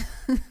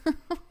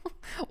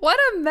 What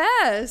a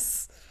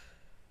mess.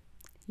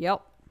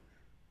 Yep.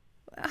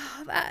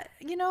 That,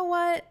 you know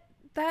what?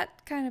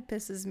 That kind of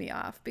pisses me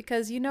off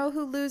because you know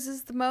who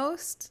loses the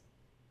most?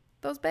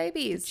 Those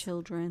babies. The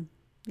children.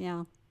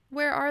 Yeah.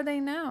 Where are they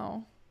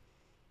now?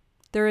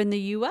 They're in the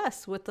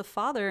U.S. with the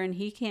father, and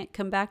he can't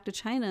come back to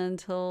China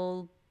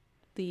until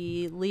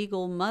the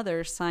legal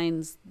mother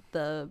signs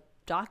the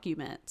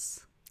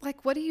documents.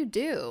 Like, what do you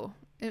do?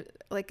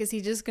 Like, is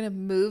he just going to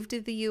move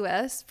to the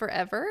U.S.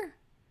 forever?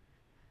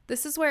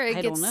 This is where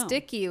it gets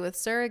sticky with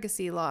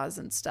surrogacy laws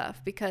and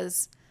stuff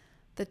because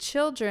the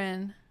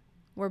children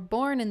were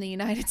born in the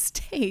United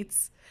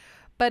States,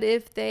 but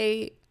if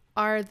they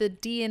are the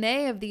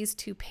DNA of these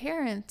two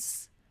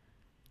parents,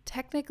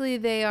 technically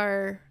they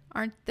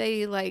aren't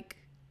they, like,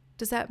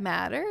 does that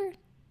matter?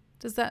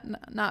 Does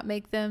that not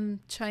make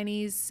them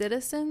Chinese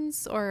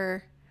citizens?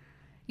 Or,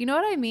 you know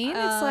what I mean?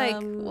 It's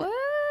like, what?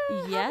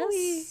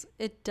 Yes,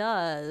 it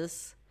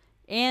does.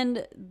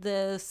 And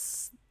the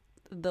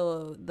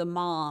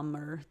mom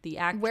or the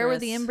actress. Where were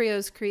the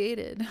embryos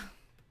created?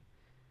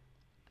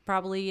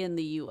 Probably in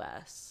the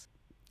U.S.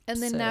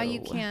 And then now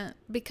you can't,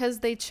 because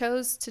they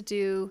chose to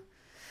do.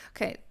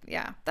 Okay,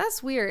 yeah,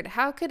 that's weird.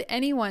 How could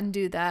anyone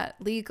do that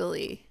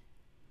legally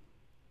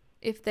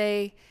if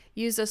they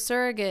use a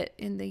surrogate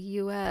in the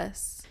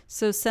U.S.?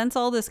 So since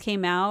all this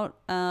came out,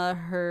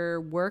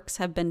 her works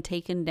have been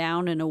taken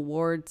down and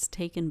awards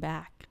taken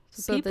back.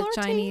 So people the are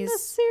Chinese taking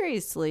this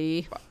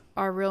seriously.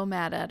 Are real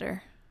mad at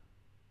her.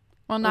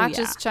 Well, not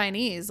just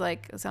Chinese.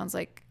 Like, it sounds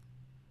like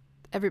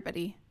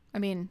everybody. I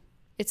mean,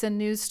 it's a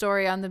news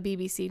story on the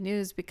BBC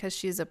News because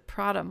she's a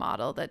Prada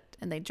model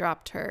and they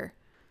dropped her.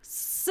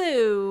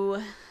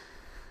 So,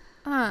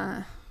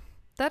 I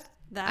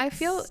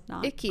feel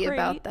icky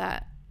about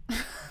that.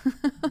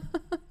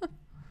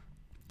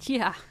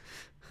 Yeah.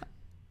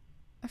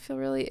 I feel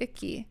really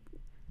icky.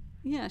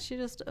 Yeah, she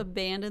just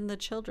abandoned the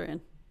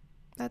children.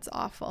 That's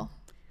awful.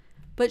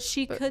 But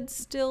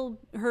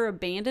her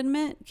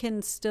abandonment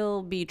can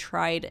still be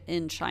tried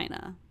in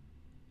China.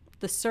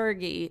 The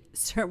surrogacy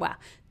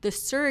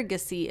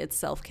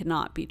itself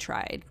cannot be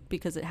tried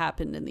because it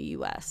happened in the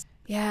U.S.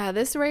 Yeah,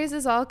 this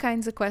raises all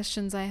kinds of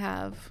questions I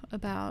have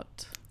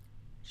about.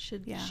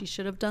 She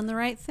should have done the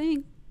right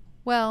thing.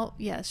 Well,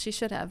 yes, she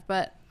should have.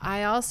 But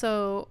I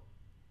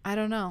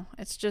don't know.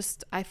 It's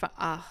just,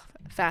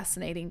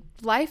 fascinating.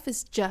 Life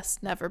is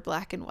just never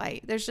black and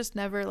white. There's just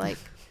never like,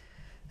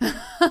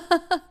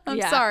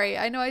 I'm sorry.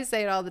 I know I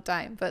say it all the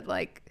time, but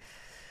like,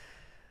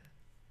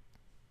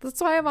 that's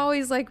why I'm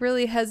always like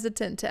really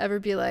hesitant to ever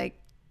be like,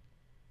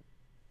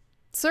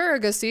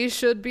 surrogacy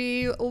should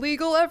be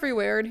legal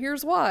everywhere and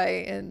here's why.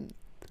 And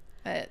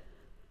I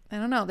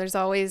don't know. There's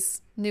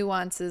always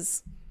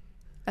nuances.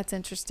 That's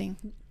interesting.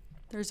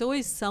 There's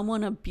always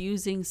someone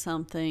abusing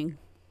something.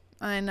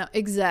 I know.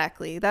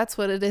 Exactly. That's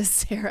what it is,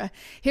 Sarah.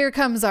 Here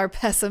comes our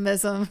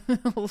pessimism.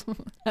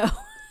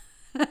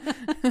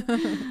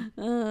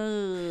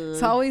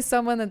 It's always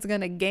someone that's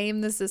going to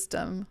game the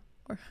system.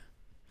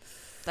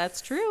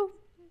 That's true.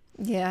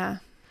 Yeah.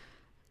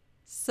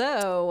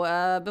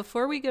 So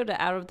before we go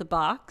to Out of the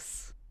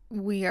Box,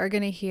 we are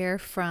going to hear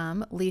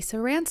from Lisa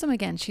Ransom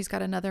again. She's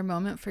got another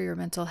moment for your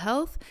mental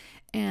health.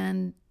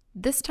 And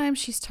this time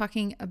she's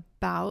talking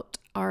about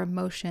our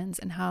emotions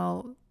and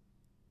how,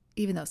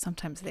 even though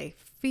sometimes they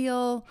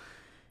feel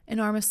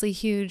enormously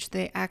huge,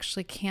 they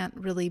actually can't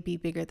really be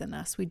bigger than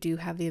us. We do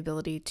have the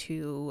ability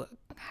to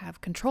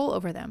have control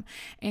over them.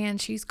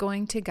 And she's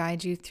going to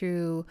guide you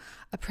through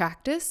a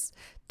practice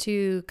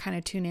to kind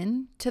of tune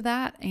in to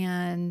that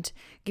and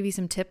give you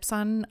some tips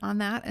on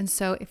that. And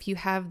so if you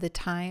have the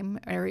time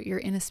or you're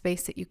in a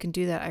space that you can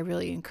do that, I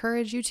really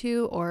encourage you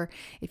to. Or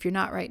if you're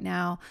not right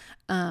now,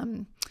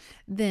 then,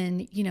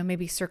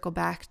 maybe circle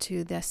back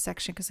to this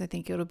section because I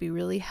think it'll be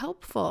really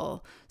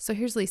helpful. So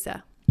here's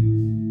Lisa.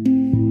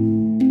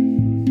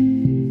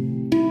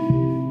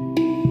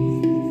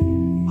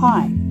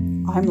 Hi,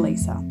 I'm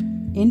Lisa,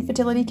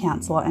 infertility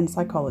counsellor and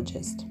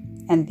psychologist,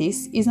 and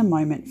this is a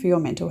moment for your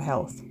mental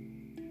health.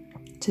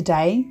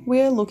 Today, we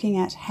are looking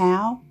at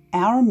how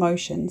our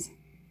emotions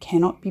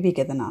cannot be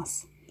bigger than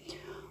us.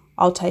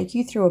 I'll take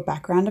you through a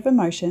background of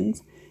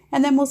emotions,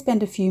 and then we'll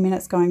spend a few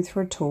minutes going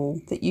through a tool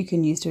that you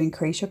can use to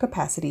increase your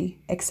capacity,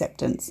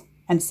 acceptance,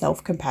 and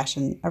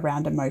self-compassion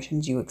around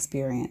emotions you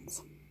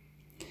experience.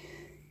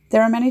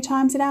 There are many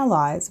times in our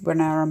lives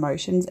when our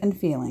emotions and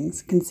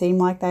feelings can seem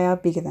like they are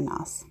bigger than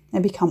us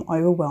and become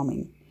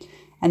overwhelming,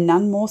 and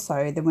none more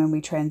so than when we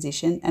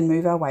transition and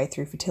move our way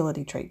through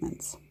fertility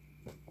treatments.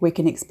 We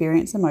can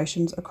experience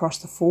emotions across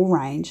the full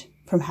range,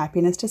 from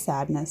happiness to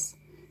sadness,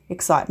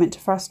 excitement to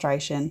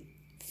frustration,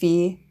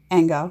 fear,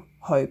 anger,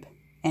 hope,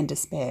 and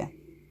despair.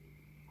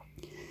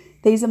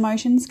 These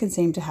emotions can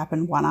seem to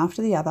happen one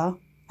after the other,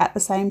 at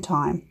the same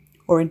time,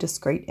 or in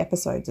discrete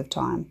episodes of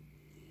time.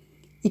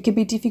 It can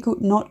be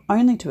difficult not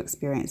only to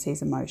experience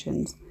these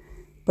emotions,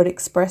 but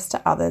express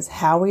to others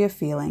how we are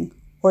feeling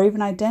or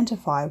even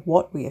identify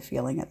what we are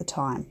feeling at the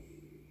time.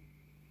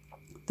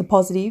 The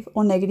positive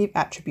or negative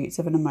attributes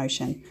of an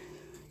emotion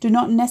do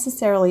not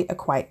necessarily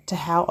equate to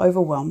how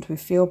overwhelmed we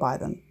feel by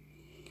them,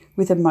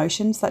 with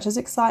emotions such as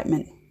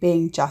excitement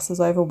being just as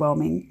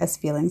overwhelming as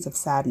feelings of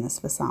sadness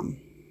for some.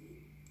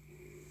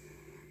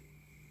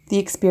 The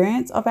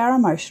experience of our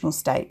emotional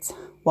states,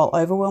 while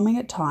overwhelming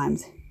at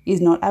times,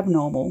 is not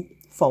abnormal,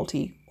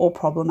 faulty, or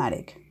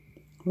problematic.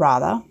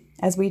 Rather,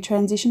 as we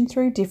transition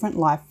through different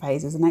life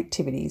phases and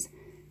activities,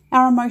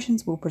 our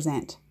emotions will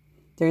present.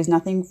 There is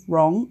nothing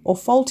wrong or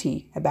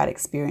faulty about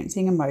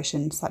experiencing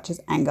emotions such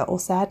as anger or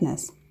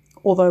sadness,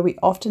 although we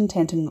often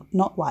tend to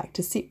not like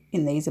to sit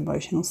in these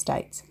emotional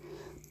states,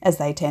 as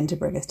they tend to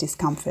bring us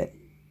discomfort.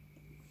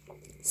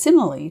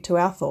 Similarly to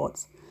our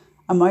thoughts,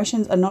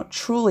 emotions are not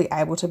truly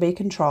able to be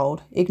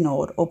controlled,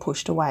 ignored, or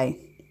pushed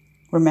away.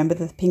 Remember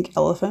the pink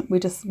elephant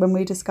when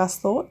we discuss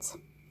thoughts?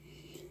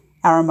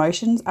 Our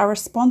emotions are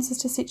responses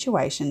to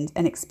situations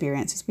and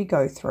experiences we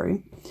go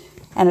through,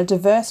 and a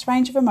diverse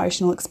range of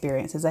emotional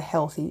experiences are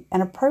healthy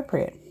and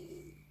appropriate.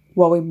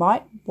 While we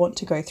might want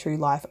to go through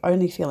life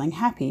only feeling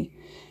happy,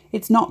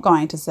 it's not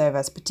going to serve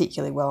us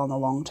particularly well in the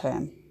long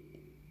term.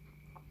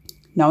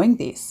 Knowing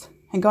this,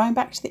 and going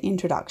back to the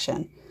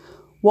introduction,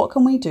 what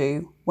can we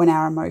do when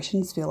our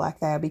emotions feel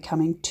like they are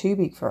becoming too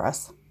big for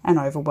us and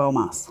overwhelm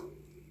us?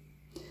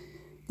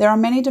 There are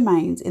many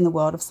domains in the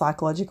world of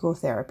psychological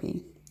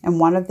therapy, and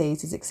one of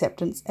these is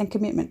acceptance and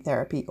commitment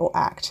therapy, or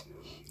ACT,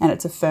 and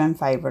it's a firm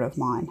favourite of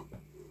mine.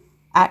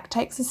 ACT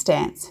takes a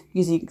stance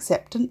using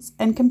acceptance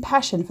and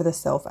compassion for the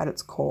self at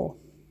its core.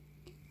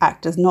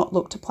 ACT does not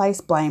look to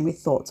place blame with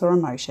thoughts or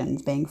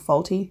emotions being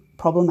faulty,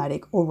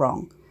 problematic, or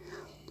wrong.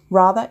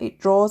 Rather, it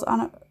draws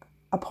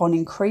upon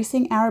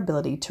increasing our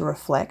ability to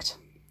reflect,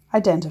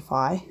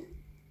 identify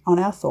on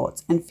our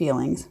thoughts and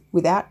feelings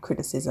without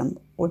criticism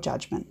or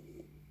judgment.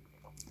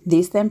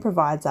 This then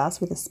provides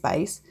us with a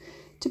space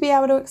to be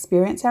able to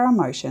experience our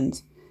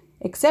emotions,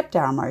 accept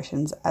our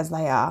emotions as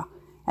they are,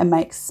 and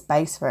make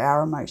space for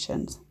our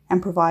emotions,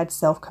 and provide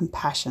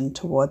self-compassion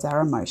towards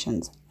our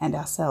emotions and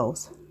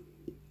ourselves.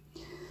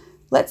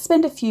 Let's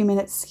spend a few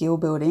minutes skill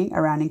building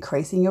around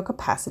increasing your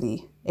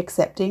capacity,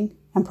 accepting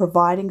and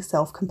providing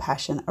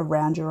self-compassion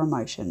around your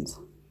emotions.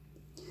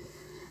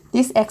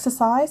 This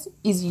exercise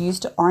is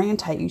used to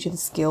orientate you to the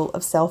skill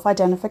of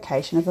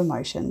self-identification of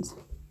emotions,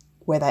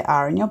 where they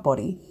are in your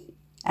body,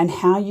 and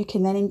how you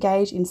can then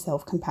engage in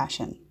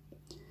self-compassion.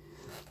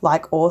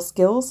 Like all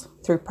skills,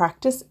 through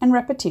practice and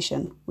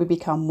repetition, we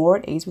become more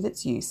at ease with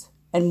its use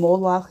and more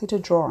likely to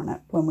draw on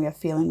it when we are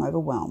feeling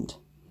overwhelmed.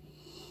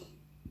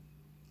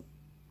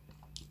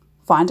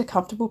 Find a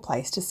comfortable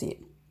place to sit,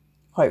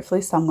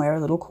 hopefully somewhere a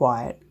little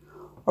quiet,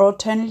 or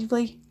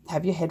alternatively,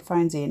 have your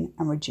headphones in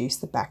and reduce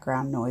the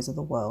background noise of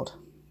the world.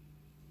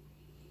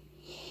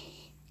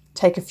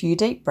 Take a few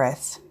deep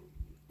breaths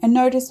and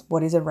notice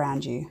what is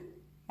around you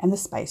and the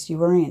space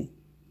you are in.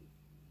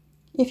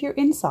 If you're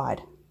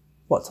inside,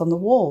 what's on the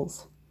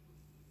walls?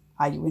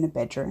 Are you in a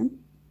bedroom,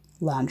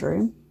 lounge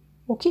room,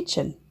 or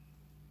kitchen?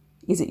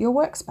 Is it your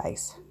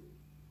workspace?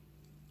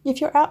 If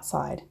you're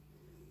outside,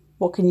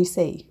 what can you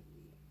see?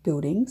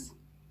 Buildings,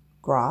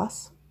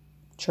 grass,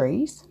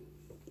 trees?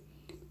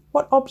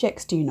 What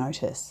objects do you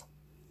notice?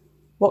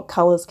 What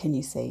colours can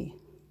you see?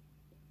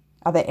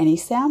 Are there any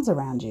sounds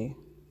around you?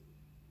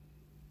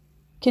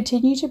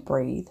 Continue to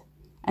breathe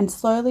and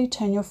slowly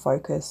turn your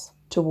focus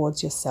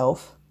towards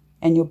yourself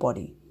and your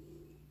body.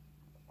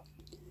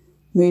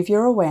 Move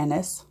your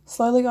awareness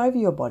slowly over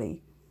your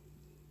body.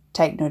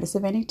 Take notice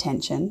of any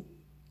tension,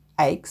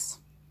 aches,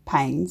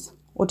 pains,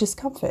 or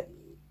discomfort.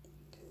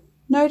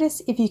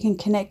 Notice if you can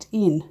connect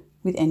in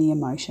with any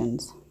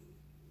emotions.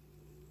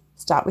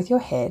 Start with your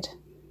head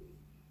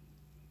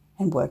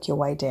and work your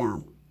way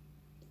down.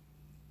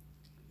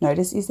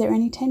 Notice, is there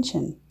any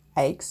tension,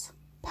 aches,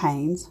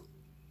 pains,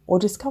 or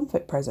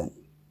discomfort present?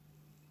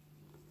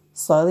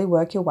 Slowly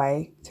work your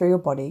way through your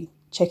body,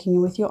 checking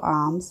in with your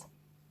arms,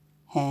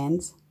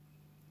 hands,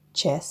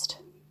 chest,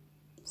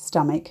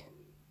 stomach,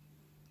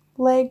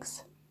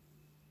 legs,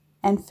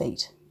 and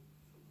feet.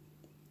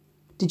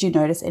 Did you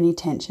notice any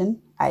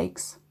tension,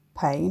 aches,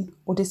 pain,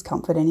 or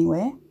discomfort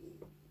anywhere?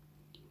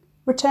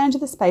 Return to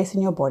the space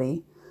in your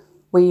body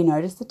where you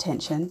notice the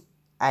tension,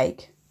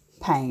 ache,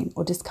 pain,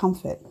 or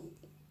discomfort.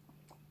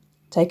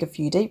 Take a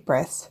few deep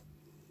breaths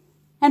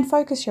and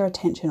focus your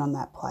attention on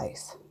that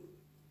place.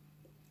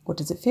 What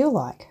does it feel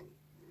like?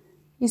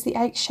 Is the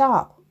ache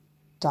sharp,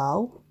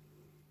 dull,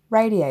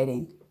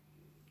 radiating?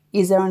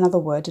 Is there another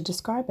word to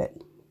describe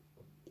it?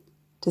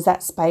 Does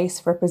that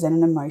space represent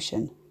an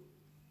emotion?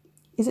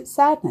 Is it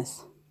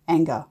sadness,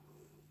 anger,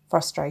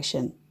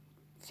 frustration,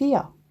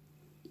 fear?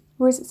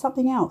 Or is it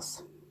something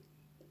else?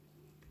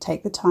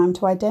 Take the time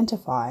to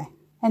identify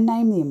and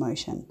name the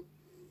emotion.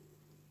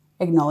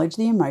 Acknowledge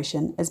the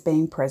emotion as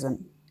being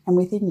present and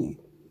within you.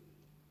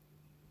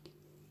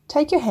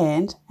 Take your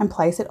hand and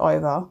place it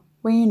over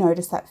where you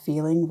notice that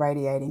feeling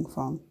radiating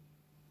from.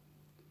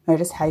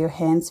 Notice how your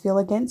hands feel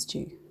against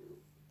you.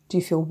 Do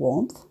you feel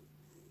warmth?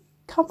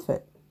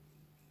 Comfort?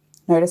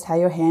 Notice how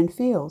your hand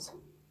feels.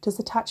 Does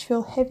the touch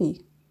feel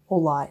heavy or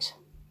light?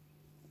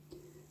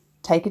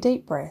 Take a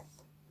deep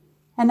breath,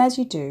 and as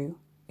you do,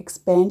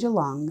 expand your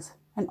lungs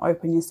and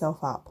open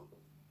yourself up.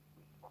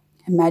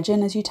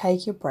 Imagine as you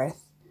take your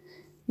breath,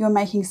 you are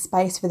making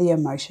space for the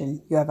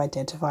emotion you have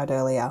identified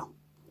earlier.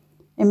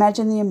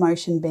 Imagine the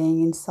emotion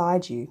being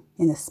inside you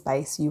in the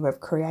space you have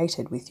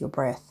created with your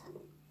breath.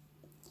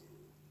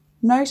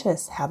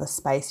 Notice how the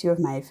space you have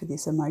made for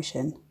this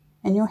emotion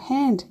and your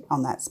hand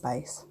on that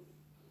space.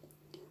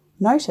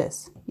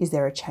 Notice, is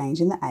there a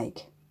change in the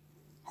ache?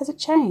 Has it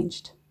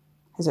changed?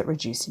 Has it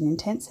reduced in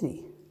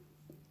intensity?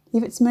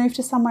 If it's moved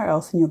to somewhere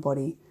else in your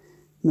body,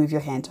 move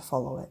your hand to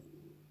follow it.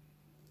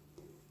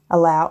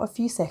 Allow a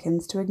few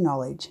seconds to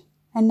acknowledge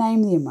and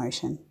name the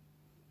emotion,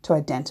 to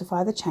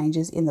identify the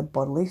changes in the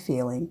bodily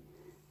feeling,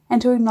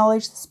 and to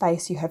acknowledge the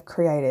space you have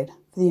created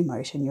for the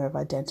emotion you have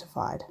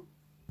identified.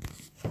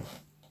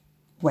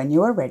 When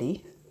you are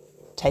ready,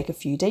 take a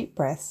few deep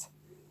breaths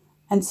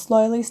and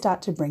slowly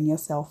start to bring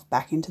yourself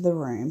back into the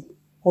room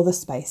or the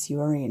space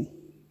you are in.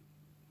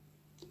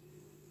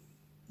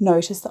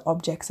 Notice the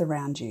objects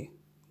around you,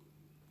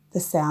 the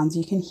sounds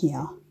you can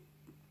hear,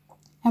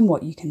 and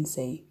what you can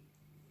see.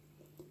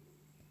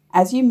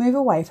 As you move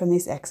away from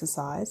this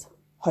exercise,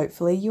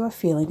 hopefully you are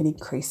feeling an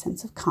increased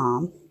sense of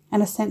calm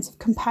and a sense of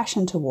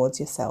compassion towards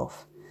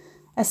yourself,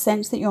 a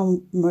sense that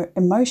your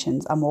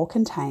emotions are more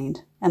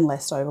contained and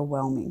less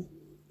overwhelming.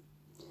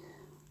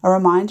 A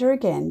reminder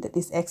again that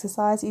this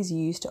exercise is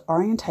used to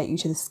orientate you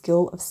to the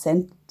skill of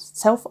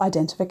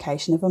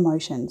self-identification of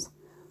emotions,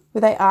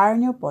 where they are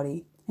in your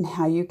body and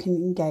how you can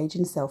engage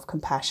in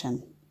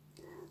self-compassion.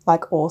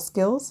 Like all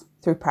skills,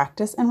 through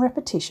practice and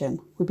repetition,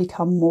 we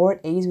become more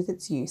at ease with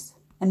its use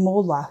and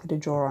more likely to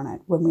draw on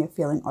it when we are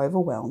feeling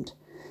overwhelmed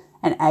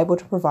and able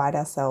to provide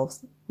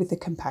ourselves with the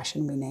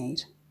compassion we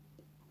need.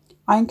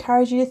 I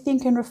encourage you to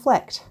think and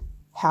reflect,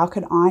 how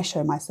can I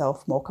show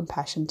myself more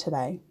compassion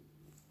today?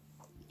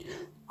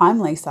 I'm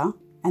Lisa,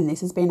 and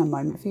this has been a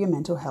moment for your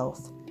mental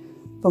health.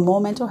 For more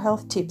mental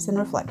health tips and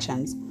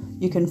reflections,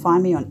 you can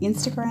find me on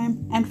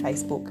Instagram and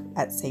Facebook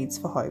at Seeds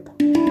for Hope.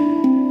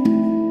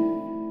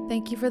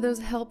 Thank you for those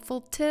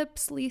helpful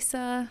tips,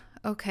 Lisa.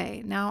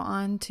 Okay, now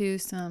on to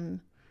some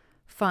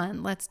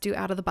fun. Let's do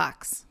out of the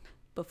box.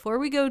 Before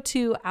we go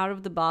to out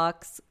of the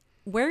box,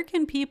 where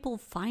can people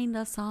find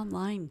us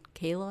online,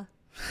 Kayla?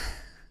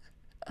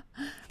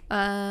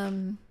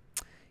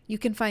 You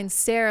can find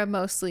Sarah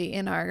mostly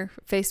in our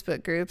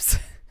Facebook groups.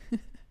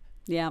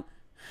 Yeah.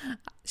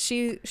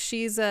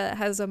 She's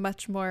has a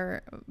much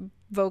more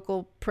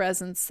vocal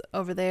presence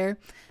over there.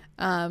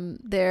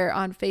 They're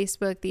on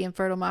Facebook, the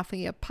Infertile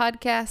Mafia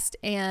podcast,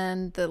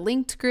 and the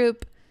linked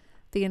group,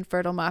 the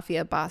Infertile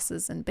Mafia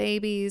Bosses and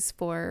Babies,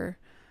 for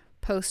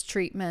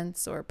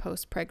post-treatments or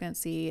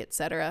post-pregnancy,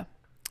 etc.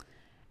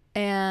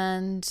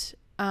 And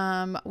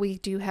we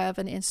do have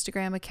an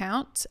Instagram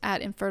account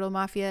at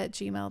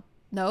infertilemafia@gmail.com.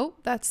 No,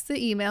 that's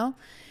the email.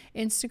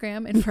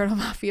 Instagram, Infertile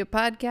Mafia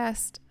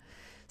Podcast.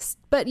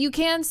 But you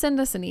can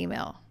send us an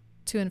email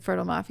to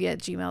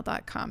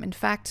infertilemafia@gmail.com. In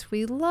fact,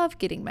 we love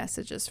getting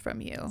messages from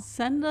you.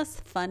 Send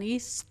us funny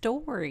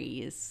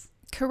stories.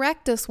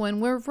 Correct us when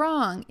we're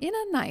wrong in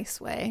a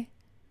nice way.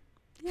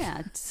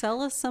 Yeah,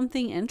 tell us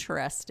something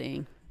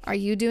interesting. Are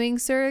you doing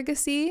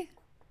surrogacy?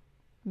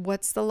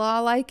 What's the law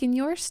like in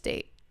your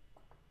state?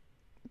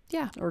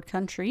 Yeah. Or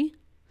country.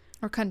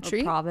 Or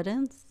country. Or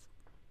Providence.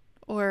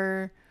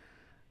 Or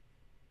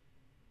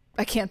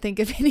I can't think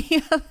of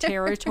any other.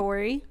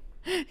 Territory.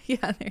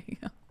 Yeah, there you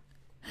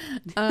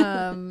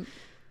go.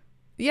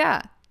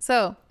 Yeah,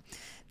 so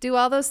do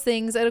all those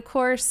things. And of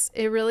course,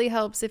 it really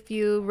helps if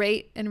you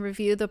rate and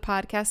review the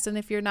podcast. And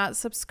if you're not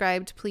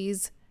subscribed,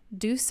 please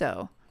do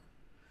so.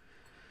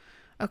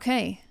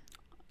 Okay.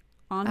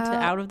 On to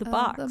out of the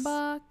box. Out of the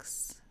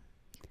box.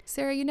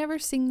 Sarah, you never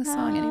sing the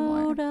song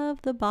anymore. Out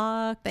of the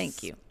box.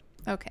 Thank you.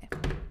 Okay.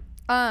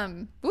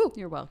 Woo.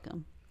 You're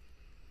welcome.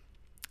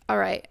 All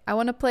right. I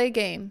want to play a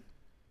game.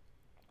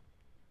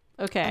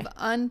 Okay. Of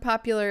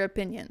unpopular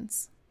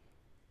opinions.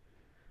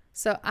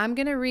 So I'm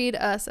going to read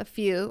us a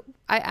few.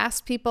 I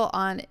asked people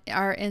on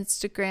our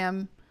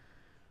Instagram,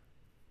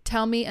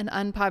 tell me an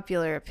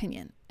unpopular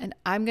opinion. And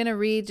I'm going to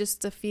read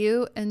just a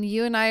few, and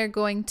you and I are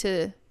going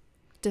to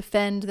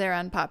defend their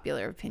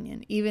unpopular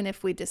opinion, even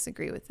if we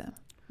disagree with them.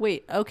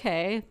 Wait,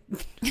 okay.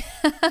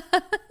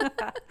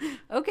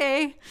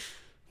 Okay.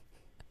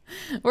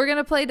 We're going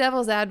to play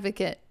devil's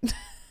advocate.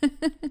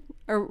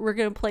 Or we're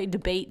going to play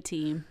debate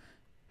team.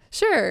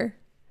 Sure.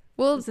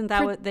 Well, isn't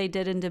that what they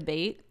did in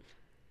debate?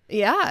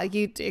 Yeah,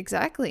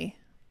 exactly.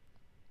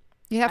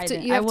 You have to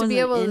be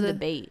able to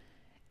debate.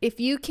 If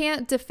you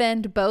can't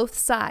defend both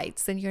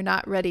sides, then you're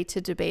not ready to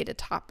debate a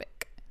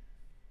topic.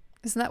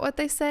 Isn't that what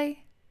they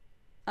say?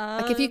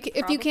 Like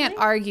if you can't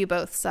argue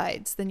both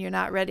sides, then you're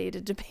not ready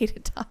to debate a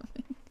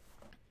topic.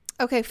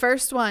 Okay,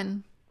 first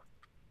one.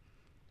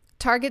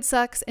 Target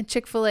sucks and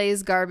Chick-fil-A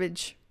is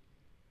garbage.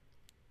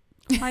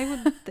 Why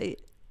would they?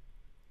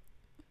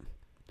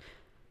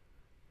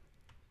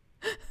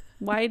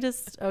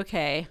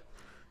 Okay.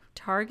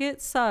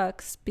 Target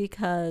sucks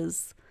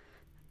because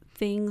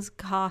things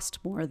cost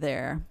more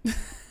there.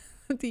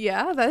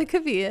 Yeah, that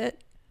could be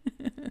it.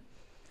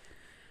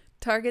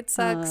 Target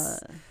sucks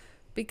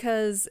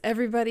because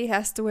everybody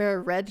has to wear a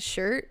red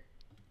shirt,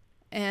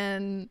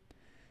 and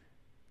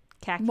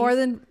khakis. More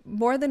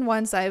than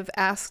once I've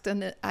asked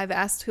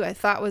who I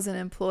thought was an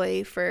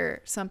employee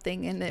for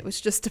something, and it was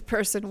just a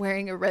person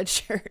wearing a red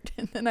shirt,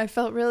 and then I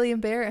felt really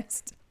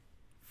embarrassed.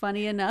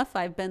 Funny enough,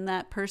 I've been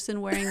that person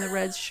wearing the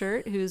red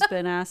shirt who's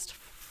been asked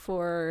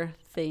for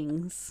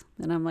things.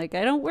 And I'm like,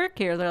 I don't work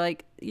here. They're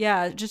like,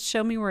 yeah, just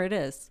show me where it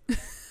is.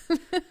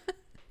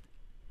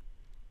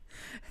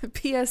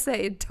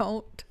 PSA,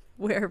 don't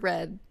wear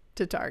red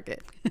to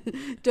Target.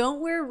 Don't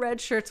wear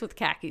red shirts with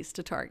khakis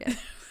to Target.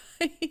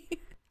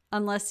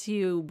 Unless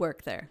you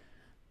work there.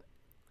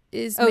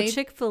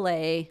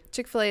 Chick-fil-A.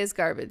 Chick-fil-A is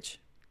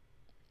garbage.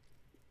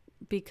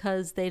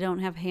 Because they don't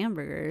have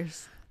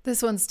hamburgers.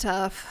 This one's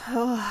tough.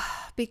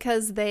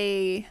 Because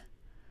they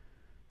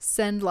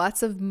send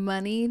lots of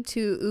money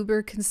to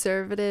uber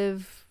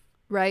conservative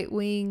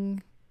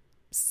right-wing.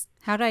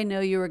 How'd I know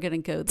you were going to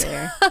go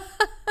there?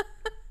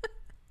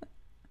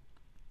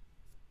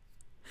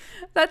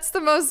 That's the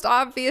most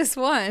obvious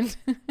one.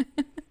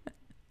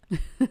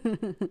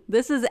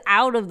 This is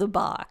out of the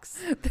box.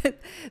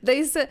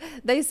 They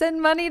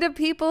send money to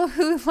people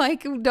who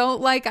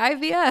don't like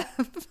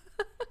IVF.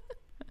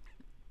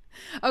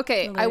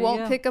 Okay, well, I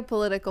won't pick a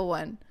political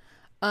one.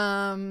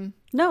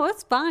 No,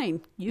 it's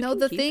fine.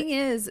 The thing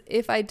is,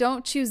 if I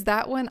don't choose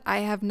that one, I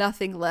have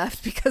nothing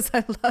left because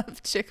I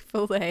love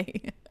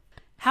Chick-fil-A.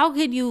 How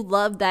can you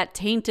love that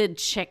tainted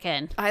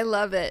chicken? I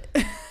love it.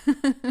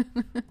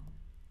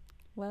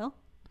 Well,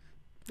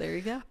 there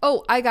you go.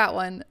 Oh, I got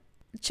one.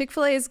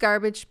 Chick-fil-A is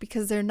garbage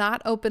because they're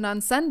not open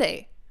on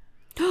Sunday.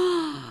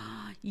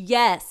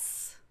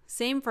 Yes.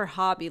 Same for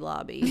Hobby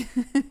Lobby.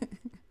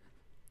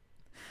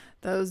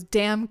 Those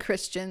damn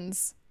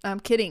Christians. I'm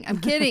kidding. I'm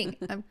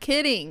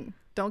kidding.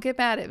 Don't get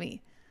mad at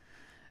me.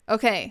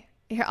 Okay.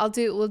 Here,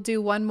 we'll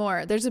do one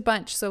more. There's a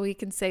bunch, so we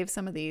can save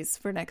some of these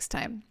for next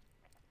time.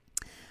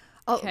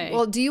 Okay.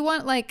 Well, do you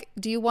want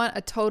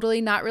a totally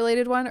not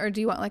related one, or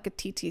do you want like a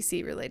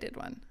TTC related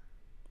one?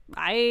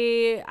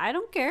 I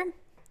don't care.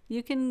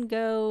 You can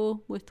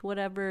go with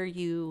whatever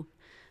you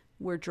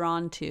were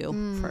drawn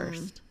to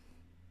first.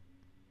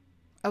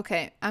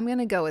 Okay. I'm going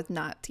to go with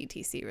not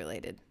TTC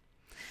related.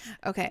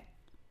 Okay.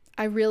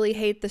 I really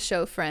hate the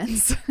show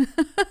Friends.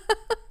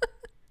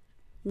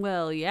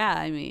 Well, yeah,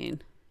 I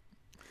mean,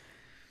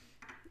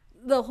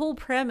 the whole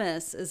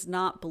premise is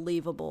not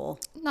believable.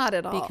 Not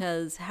at all.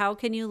 Because how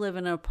can you live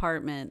in an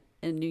apartment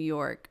in New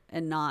York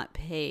and not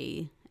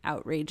pay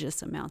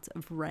outrageous amounts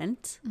of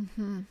rent?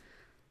 Mm-hmm.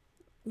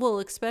 Well,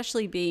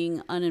 especially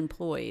being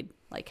unemployed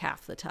like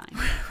half the time.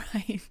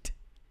 Right.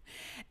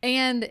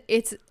 And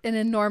it's an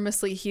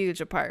enormously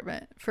huge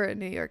apartment for a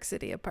New York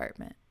City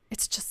apartment.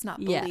 It's just not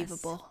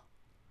believable. Yes.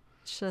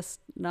 It's just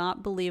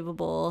not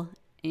believable.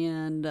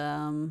 And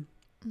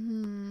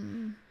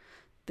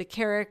the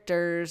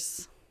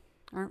characters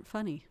aren't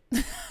funny.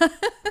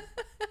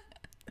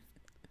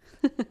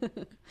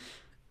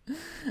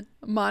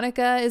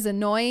 Monica is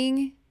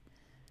annoying.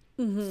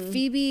 Mm-hmm.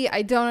 Phoebe,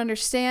 I don't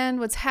understand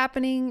what's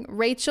happening.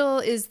 Rachel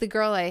is the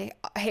girl I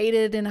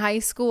hated in high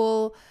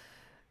school.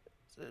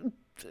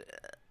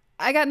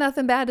 I got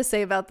nothing bad to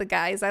say about the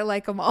guys. I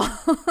like them all.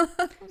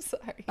 I'm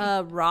sorry.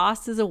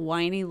 Ross is a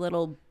whiny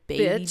little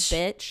baby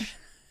bitch.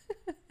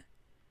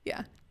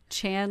 Yeah.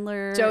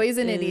 Chandler. Joey's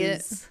an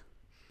idiot.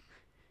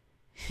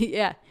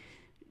 Yeah.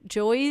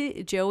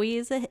 Joey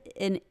is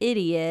an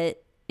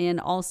idiot and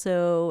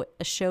also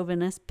a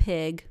chauvinist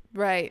pig.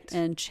 Right.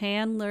 And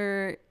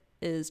Chandler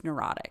is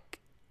neurotic.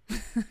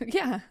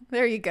 Yeah.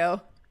 There you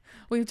go.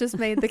 We've just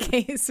made the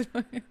case.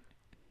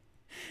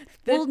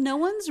 Well, no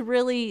one's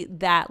really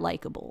that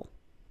likable.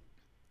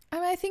 I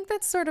mean, I think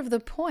that's sort of the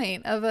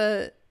point of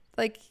a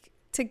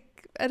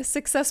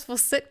successful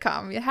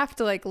sitcom. You have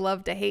to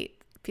love to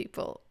hate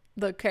people,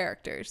 the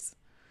characters.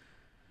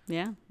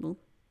 Yeah, well,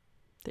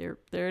 there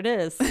it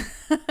is.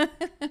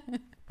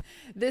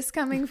 This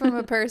coming from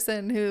a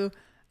person who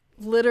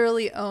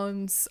literally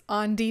owns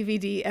on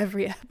DVD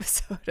every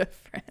episode of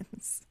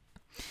Friends.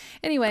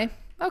 Anyway,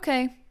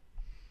 okay.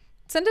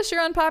 Send us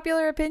your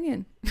unpopular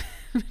opinion.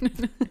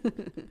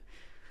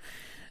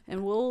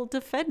 And we'll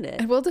defend it.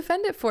 And we'll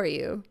defend it for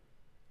you.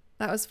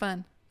 That was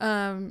fun.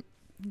 I'm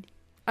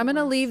going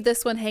to leave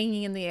this one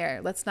hanging in the air.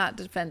 Let's not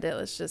defend it.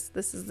 This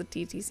is the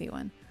TTC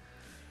one.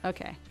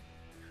 Okay.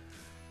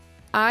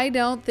 I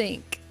don't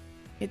think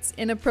it's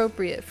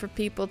inappropriate for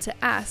people to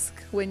ask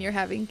when you're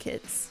having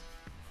kids.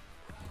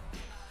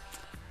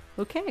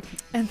 Okay.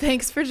 And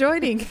thanks for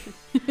joining.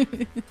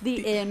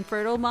 The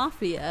Infertile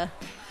Mafia.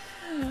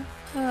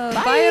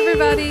 Bye,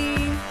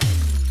 everybody.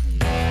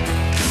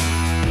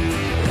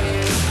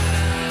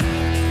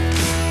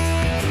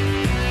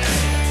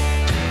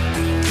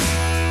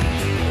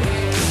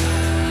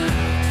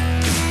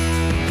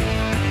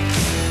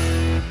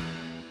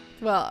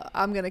 Well,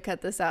 I'm going to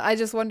cut this out. I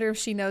just wonder if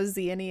she knows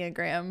the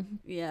Enneagram.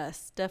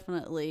 Yes,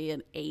 definitely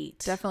an 8.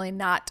 Definitely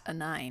not a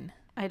 9.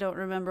 I don't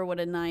remember what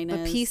a 9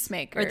 is. The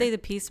peacemaker. Are they the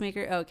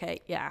peacemaker?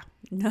 Okay, yeah.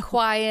 No.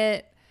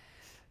 Quiet,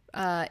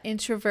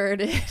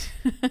 introverted,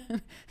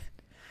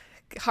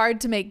 hard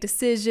to make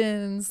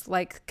decisions,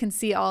 like can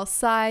see all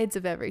sides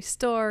of every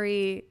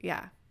story.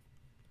 Yeah.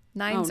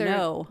 Nines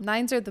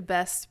are the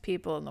best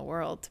people in the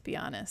world, to be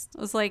honest.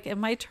 I was like,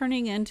 am I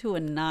turning into a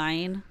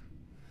 9?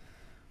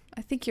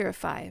 I think you're a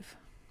 5.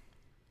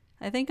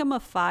 I think I'm a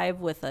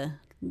 5 with a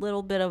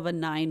little bit of a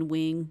 9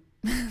 wing.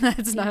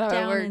 That's not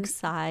how it works.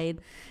 Inside.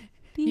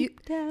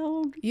 Deep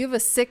down. You have a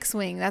 6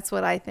 wing. That's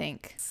what I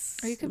think.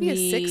 Or you could be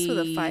a 6 with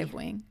a 5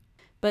 wing.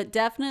 But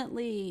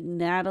definitely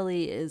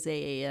Natalie is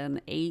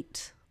an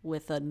 8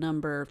 with a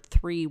number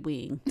 3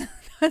 wing.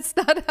 That's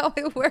not how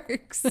it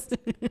works.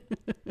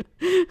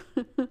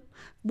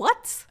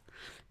 What?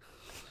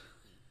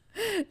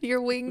 Your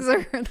wings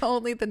are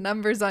only the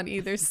numbers on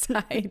either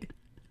side.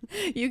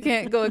 You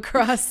can't go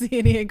across the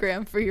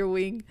Enneagram for your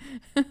wing.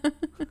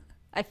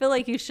 I feel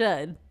like you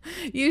should.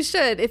 You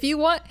should. If you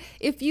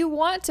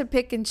want to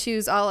pick and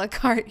choose a la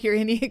carte your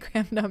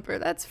Enneagram number,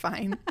 that's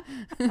fine.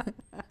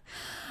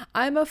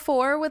 I'm a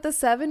 4 with a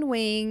 7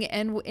 wing,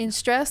 and in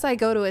stress I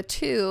go to a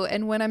 2,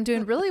 and when I'm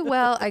doing really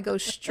well, I go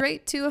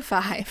straight to a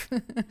 5.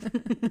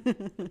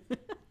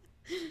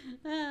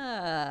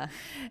 Anyway,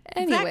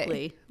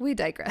 exactly. We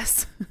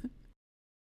digress.